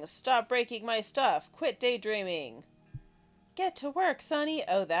things. Stop breaking my stuff. Quit daydreaming. Get to work, Sonny.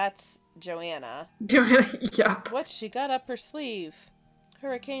 Oh, that's Joanna. Yep. What's she got up her sleeve?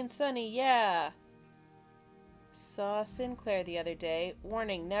 Hurricane Sunny, yeah. Saw Sinclair the other day.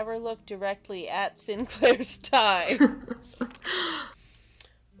 Warning, never look directly at Sinclair's tie.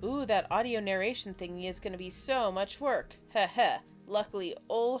 Ooh, that audio narration thingy is going to be so much work. Heh heh. Luckily,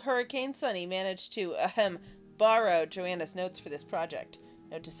 old Hurricane Sunny managed to, borrow Joanna's notes for this project.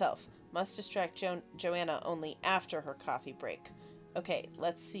 Note to self. Must distract Joanna only after her coffee break. Okay,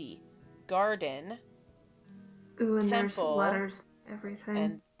 let's see. Garden. Ooh, and Temple, there's letters, everything.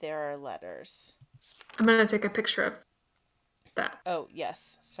 And there are letters. I'm gonna take a picture of that. Oh,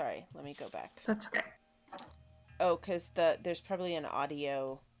 yes. Sorry. Let me go back. That's okay. Oh, because there's probably an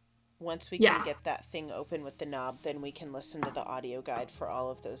audio. Once we can get that thing open with the knob, then we can listen to the audio guide for all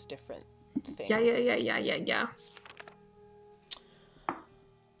of those different things. Yeah.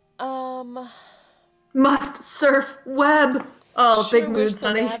 Must surf web. Oh, sure big mood, wish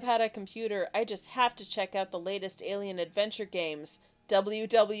Sonny. The lab had a computer. I just have to check out the latest alien adventure games.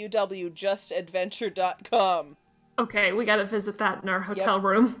 www.justadventure.com. Okay, we gotta visit that in our hotel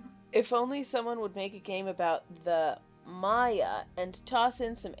room. If only someone would make a game about the Maya and toss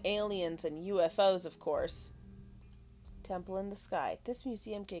in some aliens and UFOs, of course. Temple in the Sky. This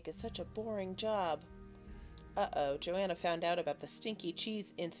museum gig is such a boring job. Uh-oh, Joanna found out about the stinky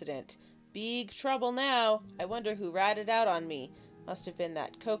cheese incident. Big trouble now. I wonder who ratted out on me. Must have been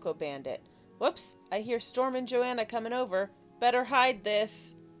that Cocoa Bandit. Whoops, I hear Storm and Joanna coming over. Better hide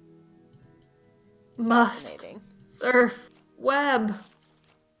this. Must Fascinating. surf web.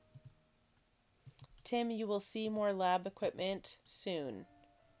 Tim, you will see more lab equipment soon.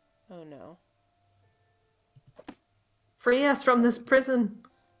 Oh no. Free us from this prison.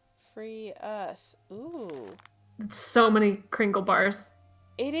 Free us. Ooh. It's so many Kringle bars.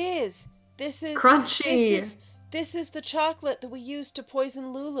 It is. This is Crunchy. This is the chocolate that we used to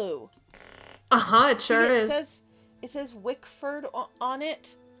poison Lulu. Uh-huh, it sure See, is. It says Wickford on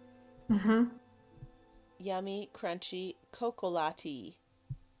it. Mm-hmm. Yummy, crunchy, cocolati.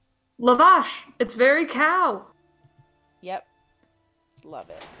 Lavash. It's very cow. Yep. Love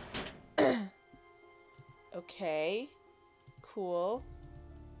it. Okay. Cool.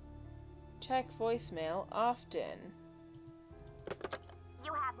 Check voicemail often.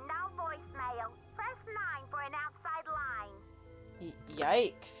 You have no voicemail. Press 9 for an outside line.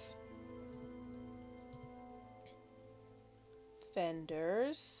 Yikes.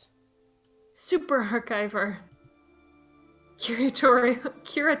 Fenders. Super Archiver.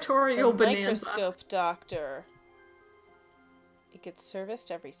 Curatorial The bonanza. microscope doctor. It gets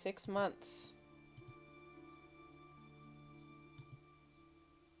serviced every 6 months.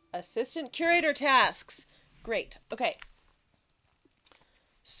 Assistant curator tasks. Great. Okay.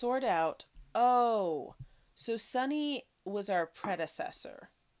 Sort out. Oh. So Sunny was our predecessor.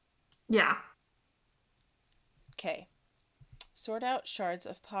 Yeah. Okay. Sort out shards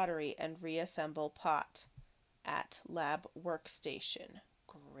of pottery and reassemble pot at lab workstation.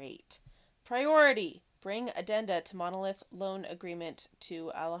 Great. Priority. Bring addenda to Monolith loan agreement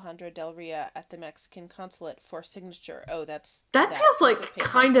to Alejandra Del Ria at the Mexican consulate for signature. Oh, that feels piece like of paper.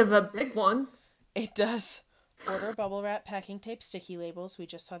 kind of a big one. It does. Order bubble wrap, packing tape, sticky labels. We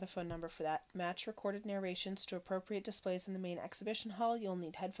just saw the phone number for that. Match recorded narrations to appropriate displays in the main exhibition hall. You'll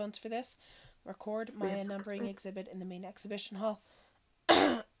need headphones for this. Record Maya numbering exhibit in the main exhibition hall.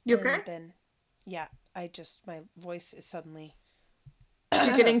 You okay? Then, yeah, my voice is suddenly...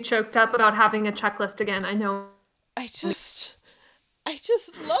 You're getting choked up about having a checklist again, I know. I just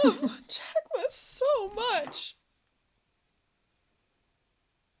love checklists so much.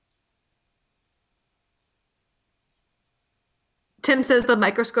 Tim says the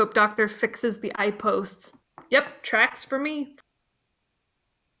microscope doctor fixes the eye posts. Yep, tracks for me.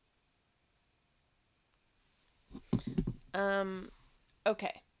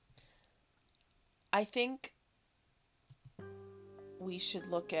 Okay. I think we should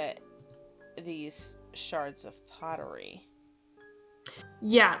look at these shards of pottery.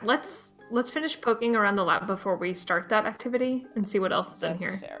 Yeah, let's finish poking around the lab before we start that activity and see what else is in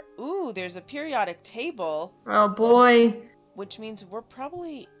here. That's fair. Ooh, there's a periodic table. Oh boy. Which means we're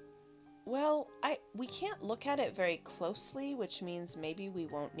probably... Well, we can't look at it very closely, which means maybe we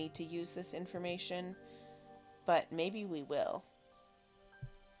won't need to use this information. But maybe we will.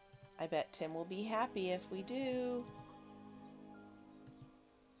 I bet Tim will be happy if we do.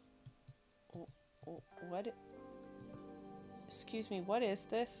 What? Excuse me, what is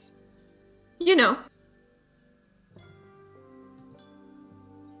this? You know.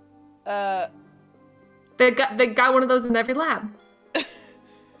 They got one of those in every lab.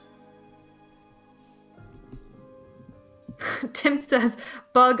 Tim says,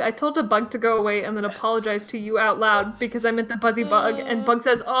 Bug, I told a bug to go away and then apologize to you out loud because I meant the buzzy bug. And Bug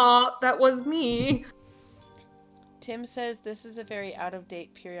says, aw, that was me. Tim says this is a very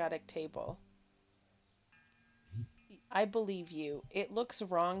out-of-date periodic table. I believe you. It looks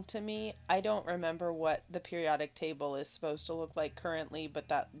wrong to me. I don't remember what the periodic table is supposed to look like currently, but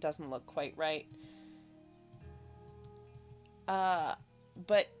that doesn't look quite right.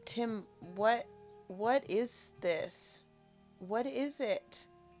 But Tim, what is this? What is it?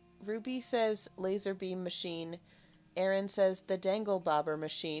 Ruby says laser beam machine. Aaron says the dangle bobber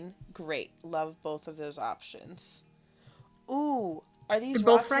machine. Great. Love both of those options. Ooh, are these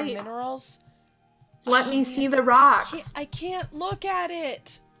You're rocks both right. and minerals? Let me see the rocks. I can't look at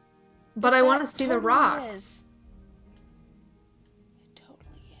it. But I want to see the totally rocks. is. It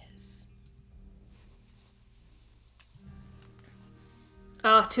totally is.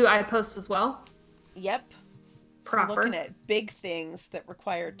 Oh, 2 eye posts as well? Yep. Proper. We're looking at big things that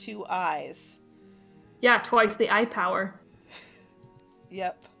require 2 eyes. Yeah, twice the eye power.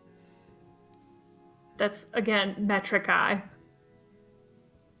 Yep. That's, again, metric eye.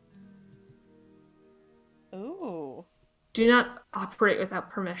 Ooh. Do not operate without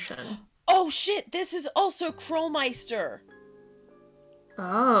permission. Oh shit, this is also Krollmeister.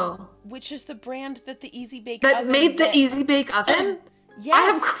 Oh. Which is the brand that the Easy Bake That Oven made the did. Easy Bake Oven?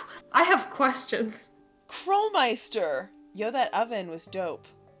 Yes! I have questions. Krollmeister! Yo, that oven was dope.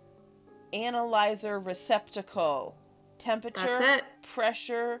 Analyzer receptacle. Temperature, That's it.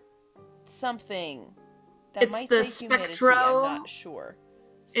 pressure, something. That It's might the say humidity, Spectro- I'm not sure.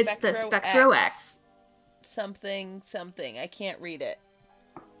 It's the Spectro X. Something. I can't read it.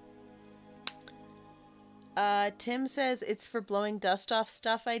 Tim says it's for blowing dust off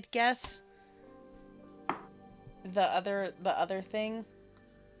stuff, I'd guess. The other thing.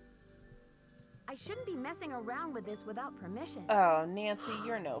 I shouldn't be messing around with this without permission. Oh, Nancy,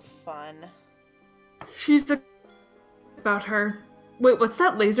 you're no fun. She's about her. Wait, what's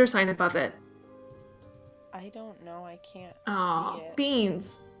that laser sign above it? I don't know. I can't Oh, see it.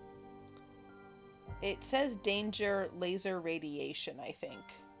 beans. It says danger laser radiation, I think.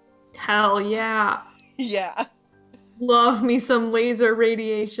 Hell yeah. Yeah. Love me some laser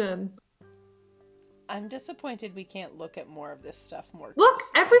radiation. I'm disappointed we can't look at more of this stuff more Look,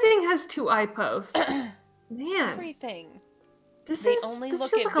 closely. everything has 2 eye posts. Man. Everything. This They is only this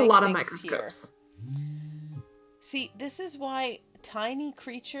look feels at like a big lot of things microscopes. See, this is why tiny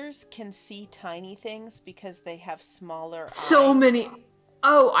creatures can see tiny things, because they have smaller So eyes. many.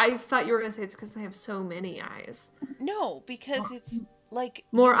 Oh, I thought you were gonna say it's because they have so many eyes. No, because it's like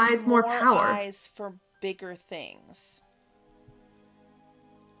More you need eyes, more power. eyes for bigger things.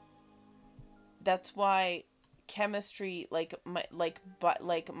 That's why chemistry, like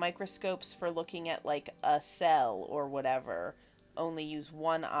microscopes for looking at like a cell or whatever, only use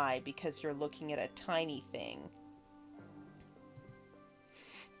one eye, because you're looking at a tiny thing.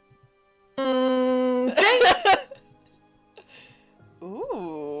 Okay.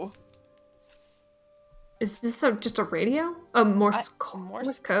 Ooh. Is this just a radio? A Morse code?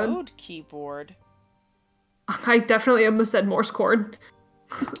 Morse code keyboard. I definitely almost said Morse code.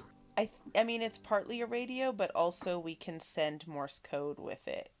 I mean, it's partly a radio, but also we can send Morse code with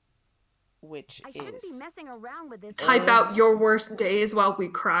it, which I is... shouldn't be messing around with this. Type out your worst days while we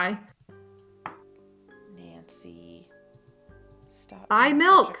cry. Nancy, stop. Buy being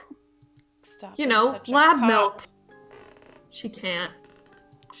milk. Stop. You being know, such a lab cop. milk. She can't.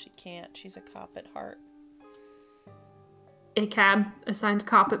 She can't. She's a cop at heart. A cab assigned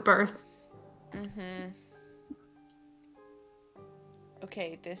cop at birth. Mm-hmm.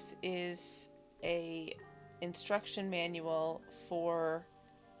 Okay, this is a instruction manual for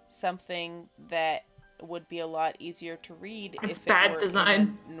something that would be a lot easier to read It's if bad it were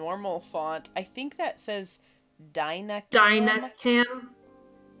design. in a normal font. I think that says Dynacam, Dynacam.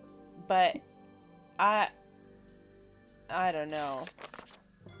 but I don't know.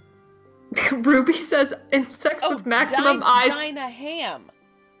 Ruby says insects with maximum eyes Dynaham.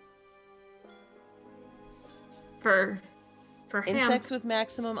 for ham. Insects with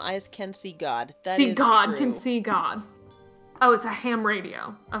maximum eyes can see God. That See is God, true. can see God. Oh, it's a ham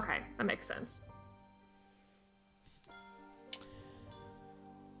radio. Okay, that makes sense.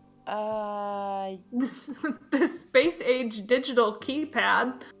 This space age digital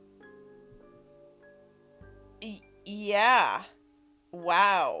keypad. Yeah.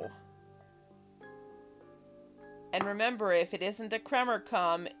 Wow. And remember, if it isn't a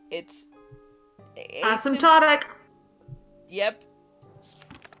Kremercom, it's Asymptotic. Yep.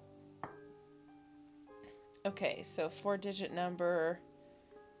 Okay, so 4-digit number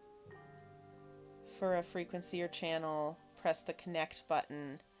for a frequency or channel, press the connect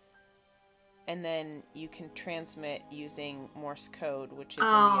button, and then you can transmit using Morse code, which is in the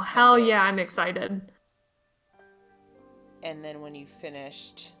appendix. Hell yeah, I'm excited. And then when you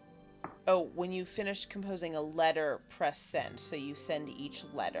finished composing a letter, press send. So you send each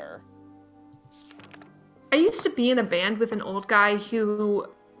letter. I used to be in a band with an old guy who,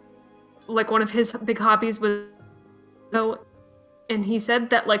 like, one of his big hobbies was, and he said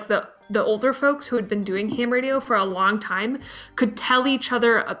that, like, the older folks who had been doing ham radio for a long time could tell each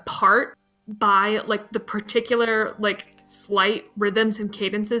other apart by, like, the particular, like, slight rhythms and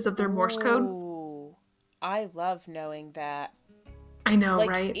cadences of their Morse code. Ooh, I love knowing that. I know, Like,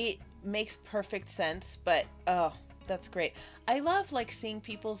 right? it makes perfect sense, but oh, that's great. I love, like, seeing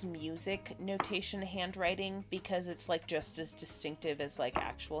people's music notation handwriting, because it's, like, just as distinctive as, like,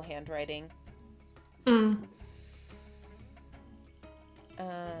 actual handwriting. The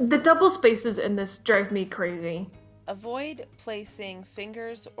double spaces in this drive me crazy. Avoid placing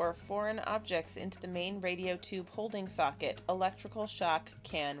fingers or foreign objects into the main radio tube holding socket. Electrical shock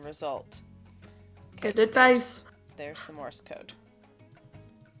can result. Okay, Good advice. There's the Morse code.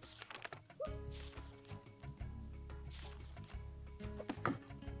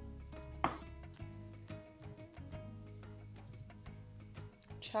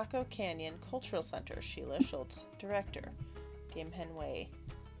 Chaco Canyon Cultural Center, Sheila Schultz, Director, Gimhenway,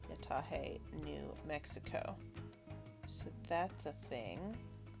 Yatahe, New Mexico. So that's a thing.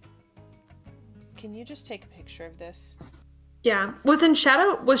 Can you just take a picture of this? Yeah. Was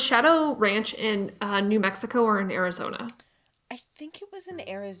Shadow Ranch in New Mexico or in Arizona? I think it was in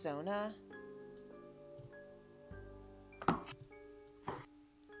Arizona.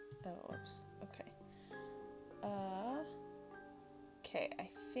 Oh, oops. Okay. Okay, I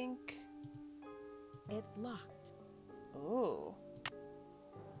think... It's locked. Ooh.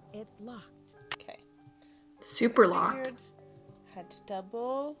 It's locked. Okay. Super locked. Figured. Had to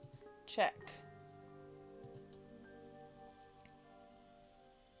double check.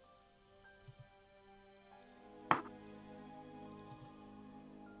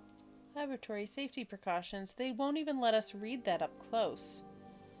 Laboratory safety precautions. They won't even let us read that up close.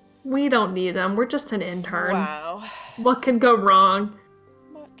 We don't need them. We're just an intern. Wow. What can go wrong?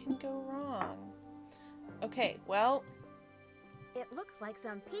 What can go wrong? Okay, well... It looks like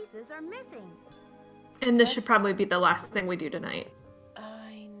some pieces are missing. And this should Let's- probably be the last thing we do tonight.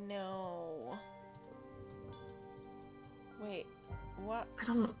 I know. Wait, what? I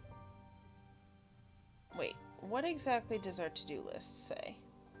don't know. Wait, what exactly does our to-do list say?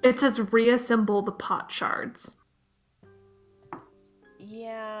 It says reassemble the pot shards.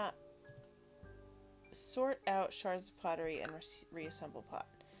 Yeah. Sort out shards of pottery and reassemble pot.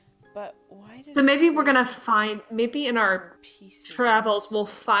 But why does So it maybe we're say gonna find, maybe in our more pieces travels on we'll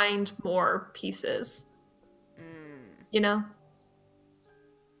this? find more pieces. You know?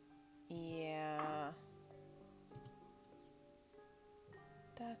 Yeah.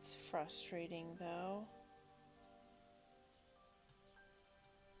 That's frustrating, though.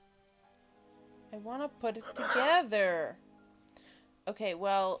 I want to put it together. Okay,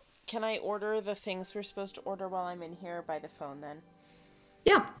 well, can I order the things we're supposed to order while I'm in here by the phone, then?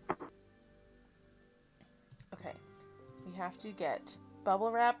 Yeah. Okay. We have to get bubble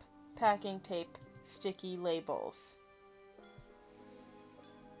wrap, packing tape, sticky labels.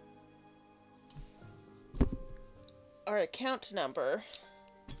 Our account number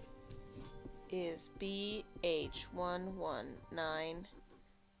is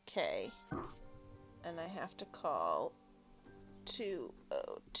BH119K. And I have to call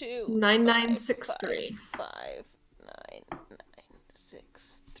 202 9963.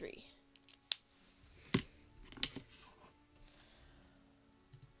 59963.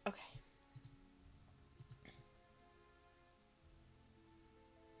 Okay.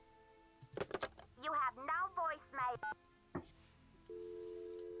 You have no voicemail.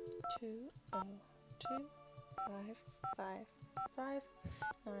 202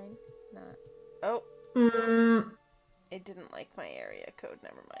 55599. Oh, it didn't like my area code.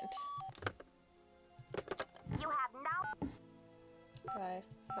 Never mind. You have no...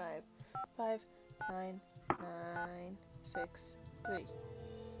 5559963.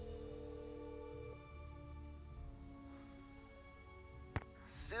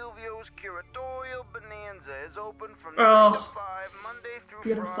 Silvio's Curatorial Bonanza is open from Oh, 9 to 5, Monday through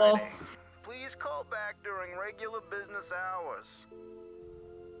beautiful. Friday. Please call back during regular business hours.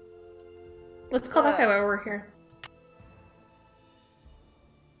 Let's call that guy while we're here.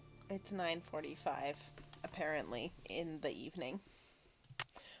 It's 9:45, apparently, in the evening.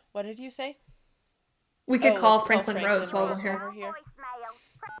 What did you say? We could call let's Franklin Rose while we're Rose here. while we're here. Voicemail.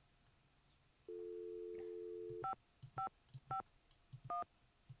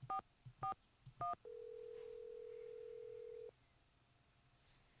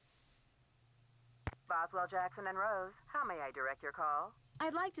 Boswell, Jackson, and Rose, how may I direct your call?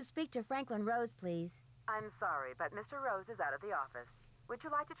 I'd like to speak to Franklin Rose, please. I'm sorry, but Mr. Rose is out of the office. Would you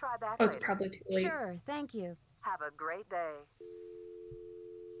like to try back Oh, it's later? probably too late. Sure, thank you. Have a great day.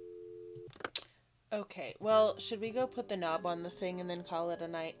 Okay, well, should we go put the knob on the thing and then call it a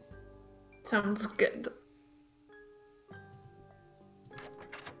night? Sounds good.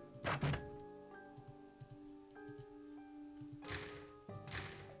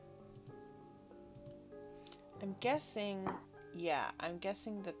 I'm guessing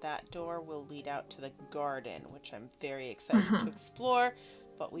that door will lead out to the garden, which I'm very excited to explore,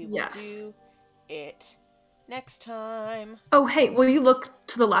 but we will Yes. do it next time. Oh, hey, will you look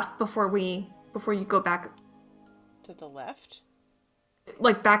to the left before you go back, To the left?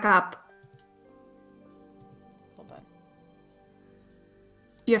 like back up? Hold on.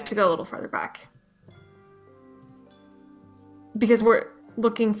 You have to go a little farther back. Because we're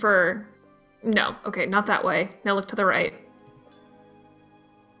looking for... No, okay, not that way. Now look to the right.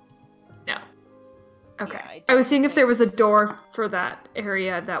 No. Okay. Yeah, I was seeing if think- there was a door for that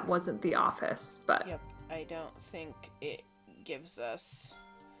area that wasn't the office, but... Yep, I don't think it gives us...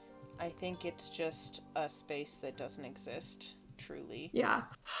 I think it's just a space that doesn't exist, truly. Yeah.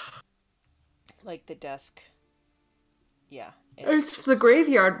 Like the desk. Yeah. It's the just-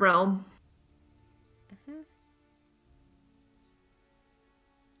 graveyard realm. Mhm.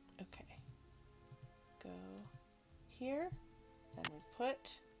 Okay. Go here, and we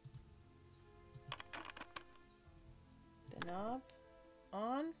put the knob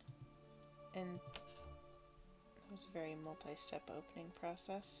on, and was a very multi-step opening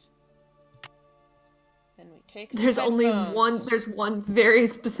process. Then we take There's only headphones. there's one very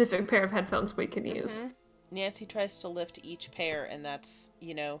specific pair of headphones we can use. Nancy tries to lift each pair, and that's,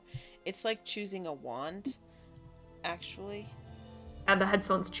 it's like choosing a wand, actually. And the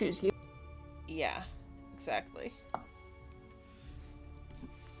headphones choose you. Yeah, exactly.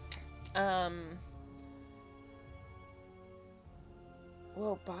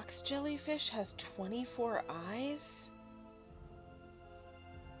 Whoa, box jellyfish has 24 eyes?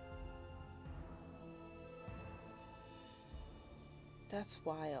 That's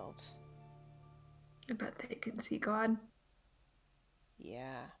wild. I bet they can see God.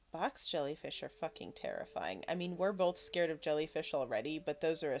 Yeah, box jellyfish are fucking terrifying. I mean, we're both scared of jellyfish already, but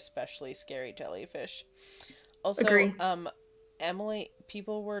those are especially scary jellyfish. Also, Agree. Emily,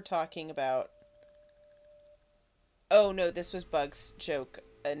 people were talking about... Oh, no, this was Bug's joke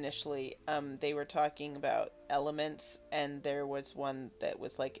initially. They were talking about elements, and there was one that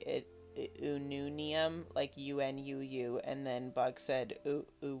was like ununium, like UNUU, and then Bug said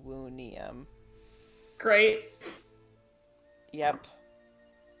uwunium. Great. Yep.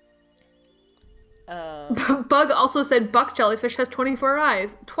 Bug also said box jellyfish has 24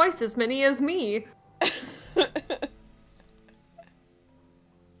 eyes, twice as many as me.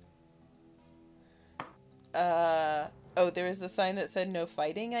 Oh, there was a sign that said no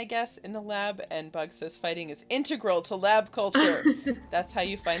fighting, I guess, in the lab, and Bug says fighting is integral to lab culture. That's how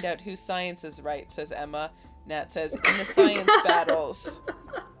you find out whose science is right, says Emma. Nat says, in the science battles.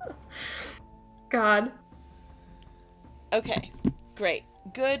 God. Okay, great.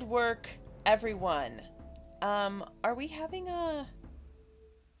 Good work, everyone. Are we having a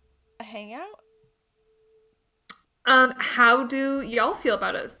hangout? How do y'all feel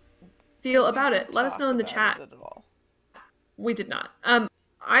about it? Let us know in the chat. At all. We did not.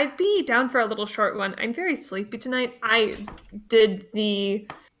 I'd be down for a little short one. I'm very sleepy tonight. I did the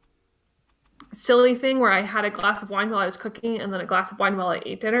silly thing where I had a glass of wine while I was cooking and then a glass of wine while I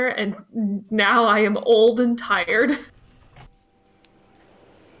ate dinner, and now I am old and tired.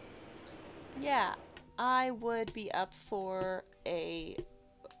 Yeah, I would be up for a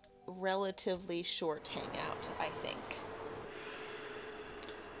relatively short hangout, I think.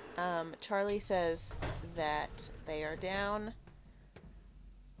 Charlie says that they are down.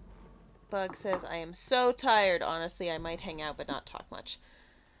 Bug says, I am so tired. Honestly, I might hang out but not talk much.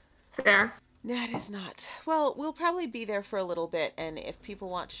 Fair. Nat is not. Well, we'll probably be there for a little bit, and if people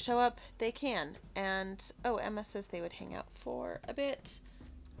want to show up, they can. And, Emma says they would hang out for a bit.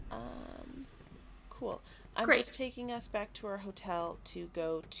 Cool. I'm Great. just taking us back to our hotel to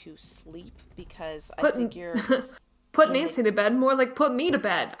go to sleep because I think you're... Put Nancy to bed, more like put me to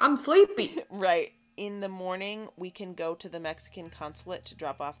bed. I'm sleepy. Right. In the morning, we can go to the Mexican consulate to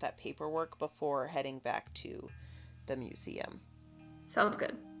drop off that paperwork before heading back to the museum. Sounds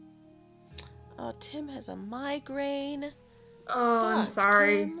good. Oh, Tim has a migraine. Oh, I'm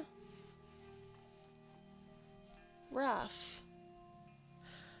sorry. Tim. Rough.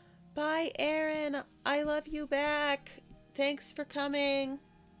 Bye, Aaron. I love you back. Thanks for coming.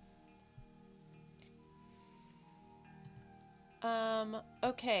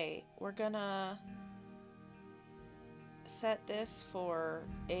 Okay, we're gonna set this for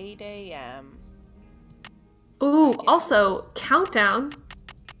 8 a.m. Ooh, also, countdown.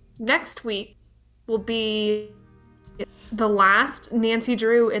 Next week will be the last Nancy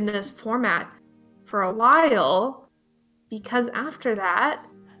Drew in this format for a while, because after that,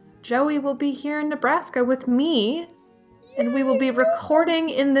 Joey will be here in Nebraska with me, and we will be recording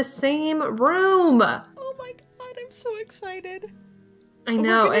in the same room. Oh my god, I'm so excited. I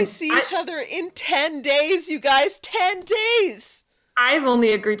know. We're gonna see each other in 10 days, you guys. 10 days! I've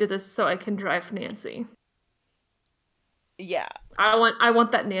only agreed to this so I can drive Nancy. Yeah. I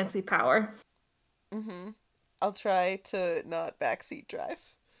want that Nancy power. Mm-hmm. I'll try to not backseat drive.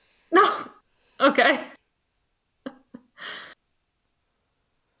 No. Okay.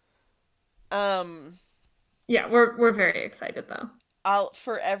 Yeah, we're very excited though.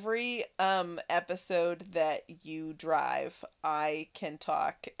 For every episode that you drive, I can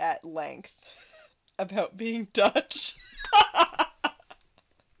talk at length about being Dutch.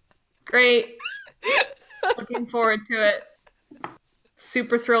 Great. Looking forward to it.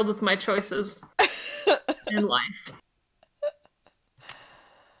 Super thrilled with my choices in life.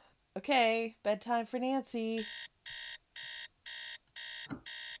 Okay, bedtime for Nancy.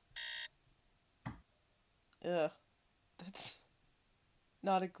 Ugh, that's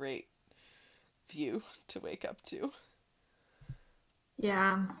not a great view to wake up to.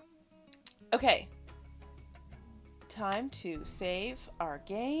 Yeah. Okay. Time to save our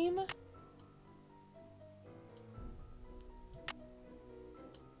game.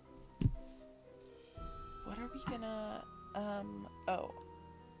 we gonna, oh,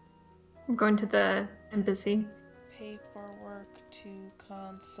 I'm going to the embassy. paperwork to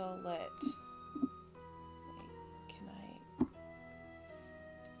consulate. Wait, can I?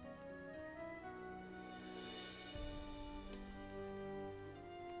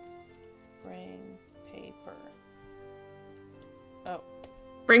 Bring paper. Oh.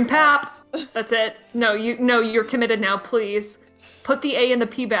 Bring Pap. Yes. That's it. No, you're committed now, please. Put the A in the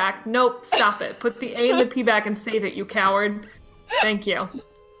P back. Nope, stop it. Put the A in the P back and save it, you coward. Thank you.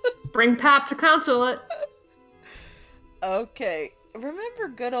 Bring Pap to consulate. Okay. Remember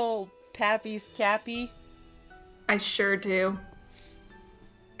good old Pappy's Cappy? I sure do.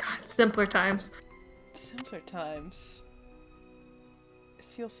 God, simpler times. Simpler times. It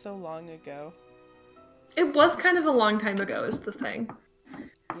feels so long ago. It was kind of a long time ago, is the thing.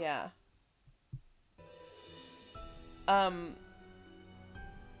 Yeah.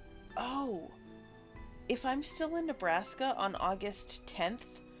 Oh. If I'm still in Nebraska on August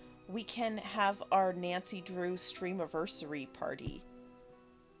 10th, we can have our Nancy Drew Streamiversary party.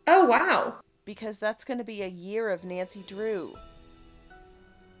 Oh, wow. Because that's going to be a year of Nancy Drew.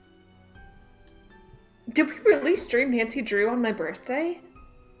 Did we really stream Nancy Drew on my birthday?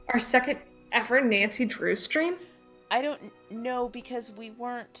 Our second ever Nancy Drew stream? I don't know because we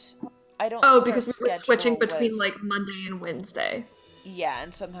weren't... I don't Oh, think because our we were switching schedule between, was- like, Monday and Wednesday. Yeah,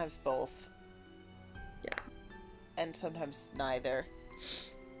 and sometimes both. Yeah. And sometimes neither.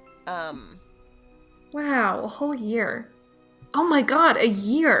 Wow, a whole year. Oh my god, a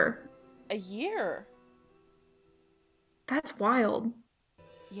year! A year? That's wild.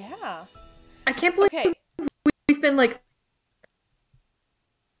 Yeah. I can't believe Okay. we've been, like...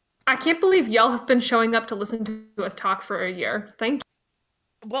 I can't believe y'all have been showing up to listen to us talk for a year. Thank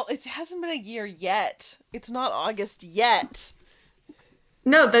you. Well, it hasn't been a year yet. It's not August yet.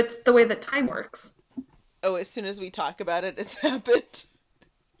 No, that's the way that time works. Oh, as soon as we talk about it, it's happened.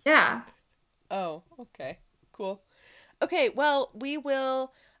 Yeah. Oh, okay. Cool. Okay, well, we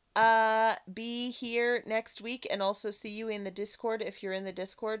will be here next week and also see you in the Discord if you're in the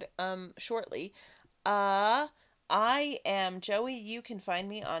Discord shortly. I am Joey. You can find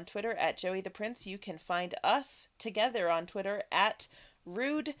me on Twitter at Joey the Prince. You can find us together on Twitter at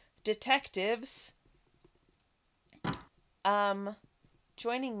Rude Detectives.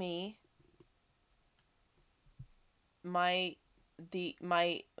 Joining me, the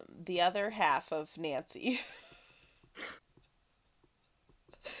other half of Nancy.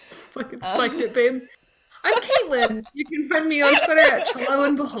 Fucking spiked it, babe. I'm Caitlin. You can find me on Twitter at Cholo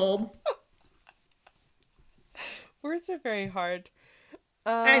and Behold. Words are very hard.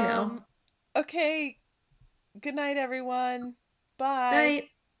 I know. Okay. Good night, everyone. Bye. Night.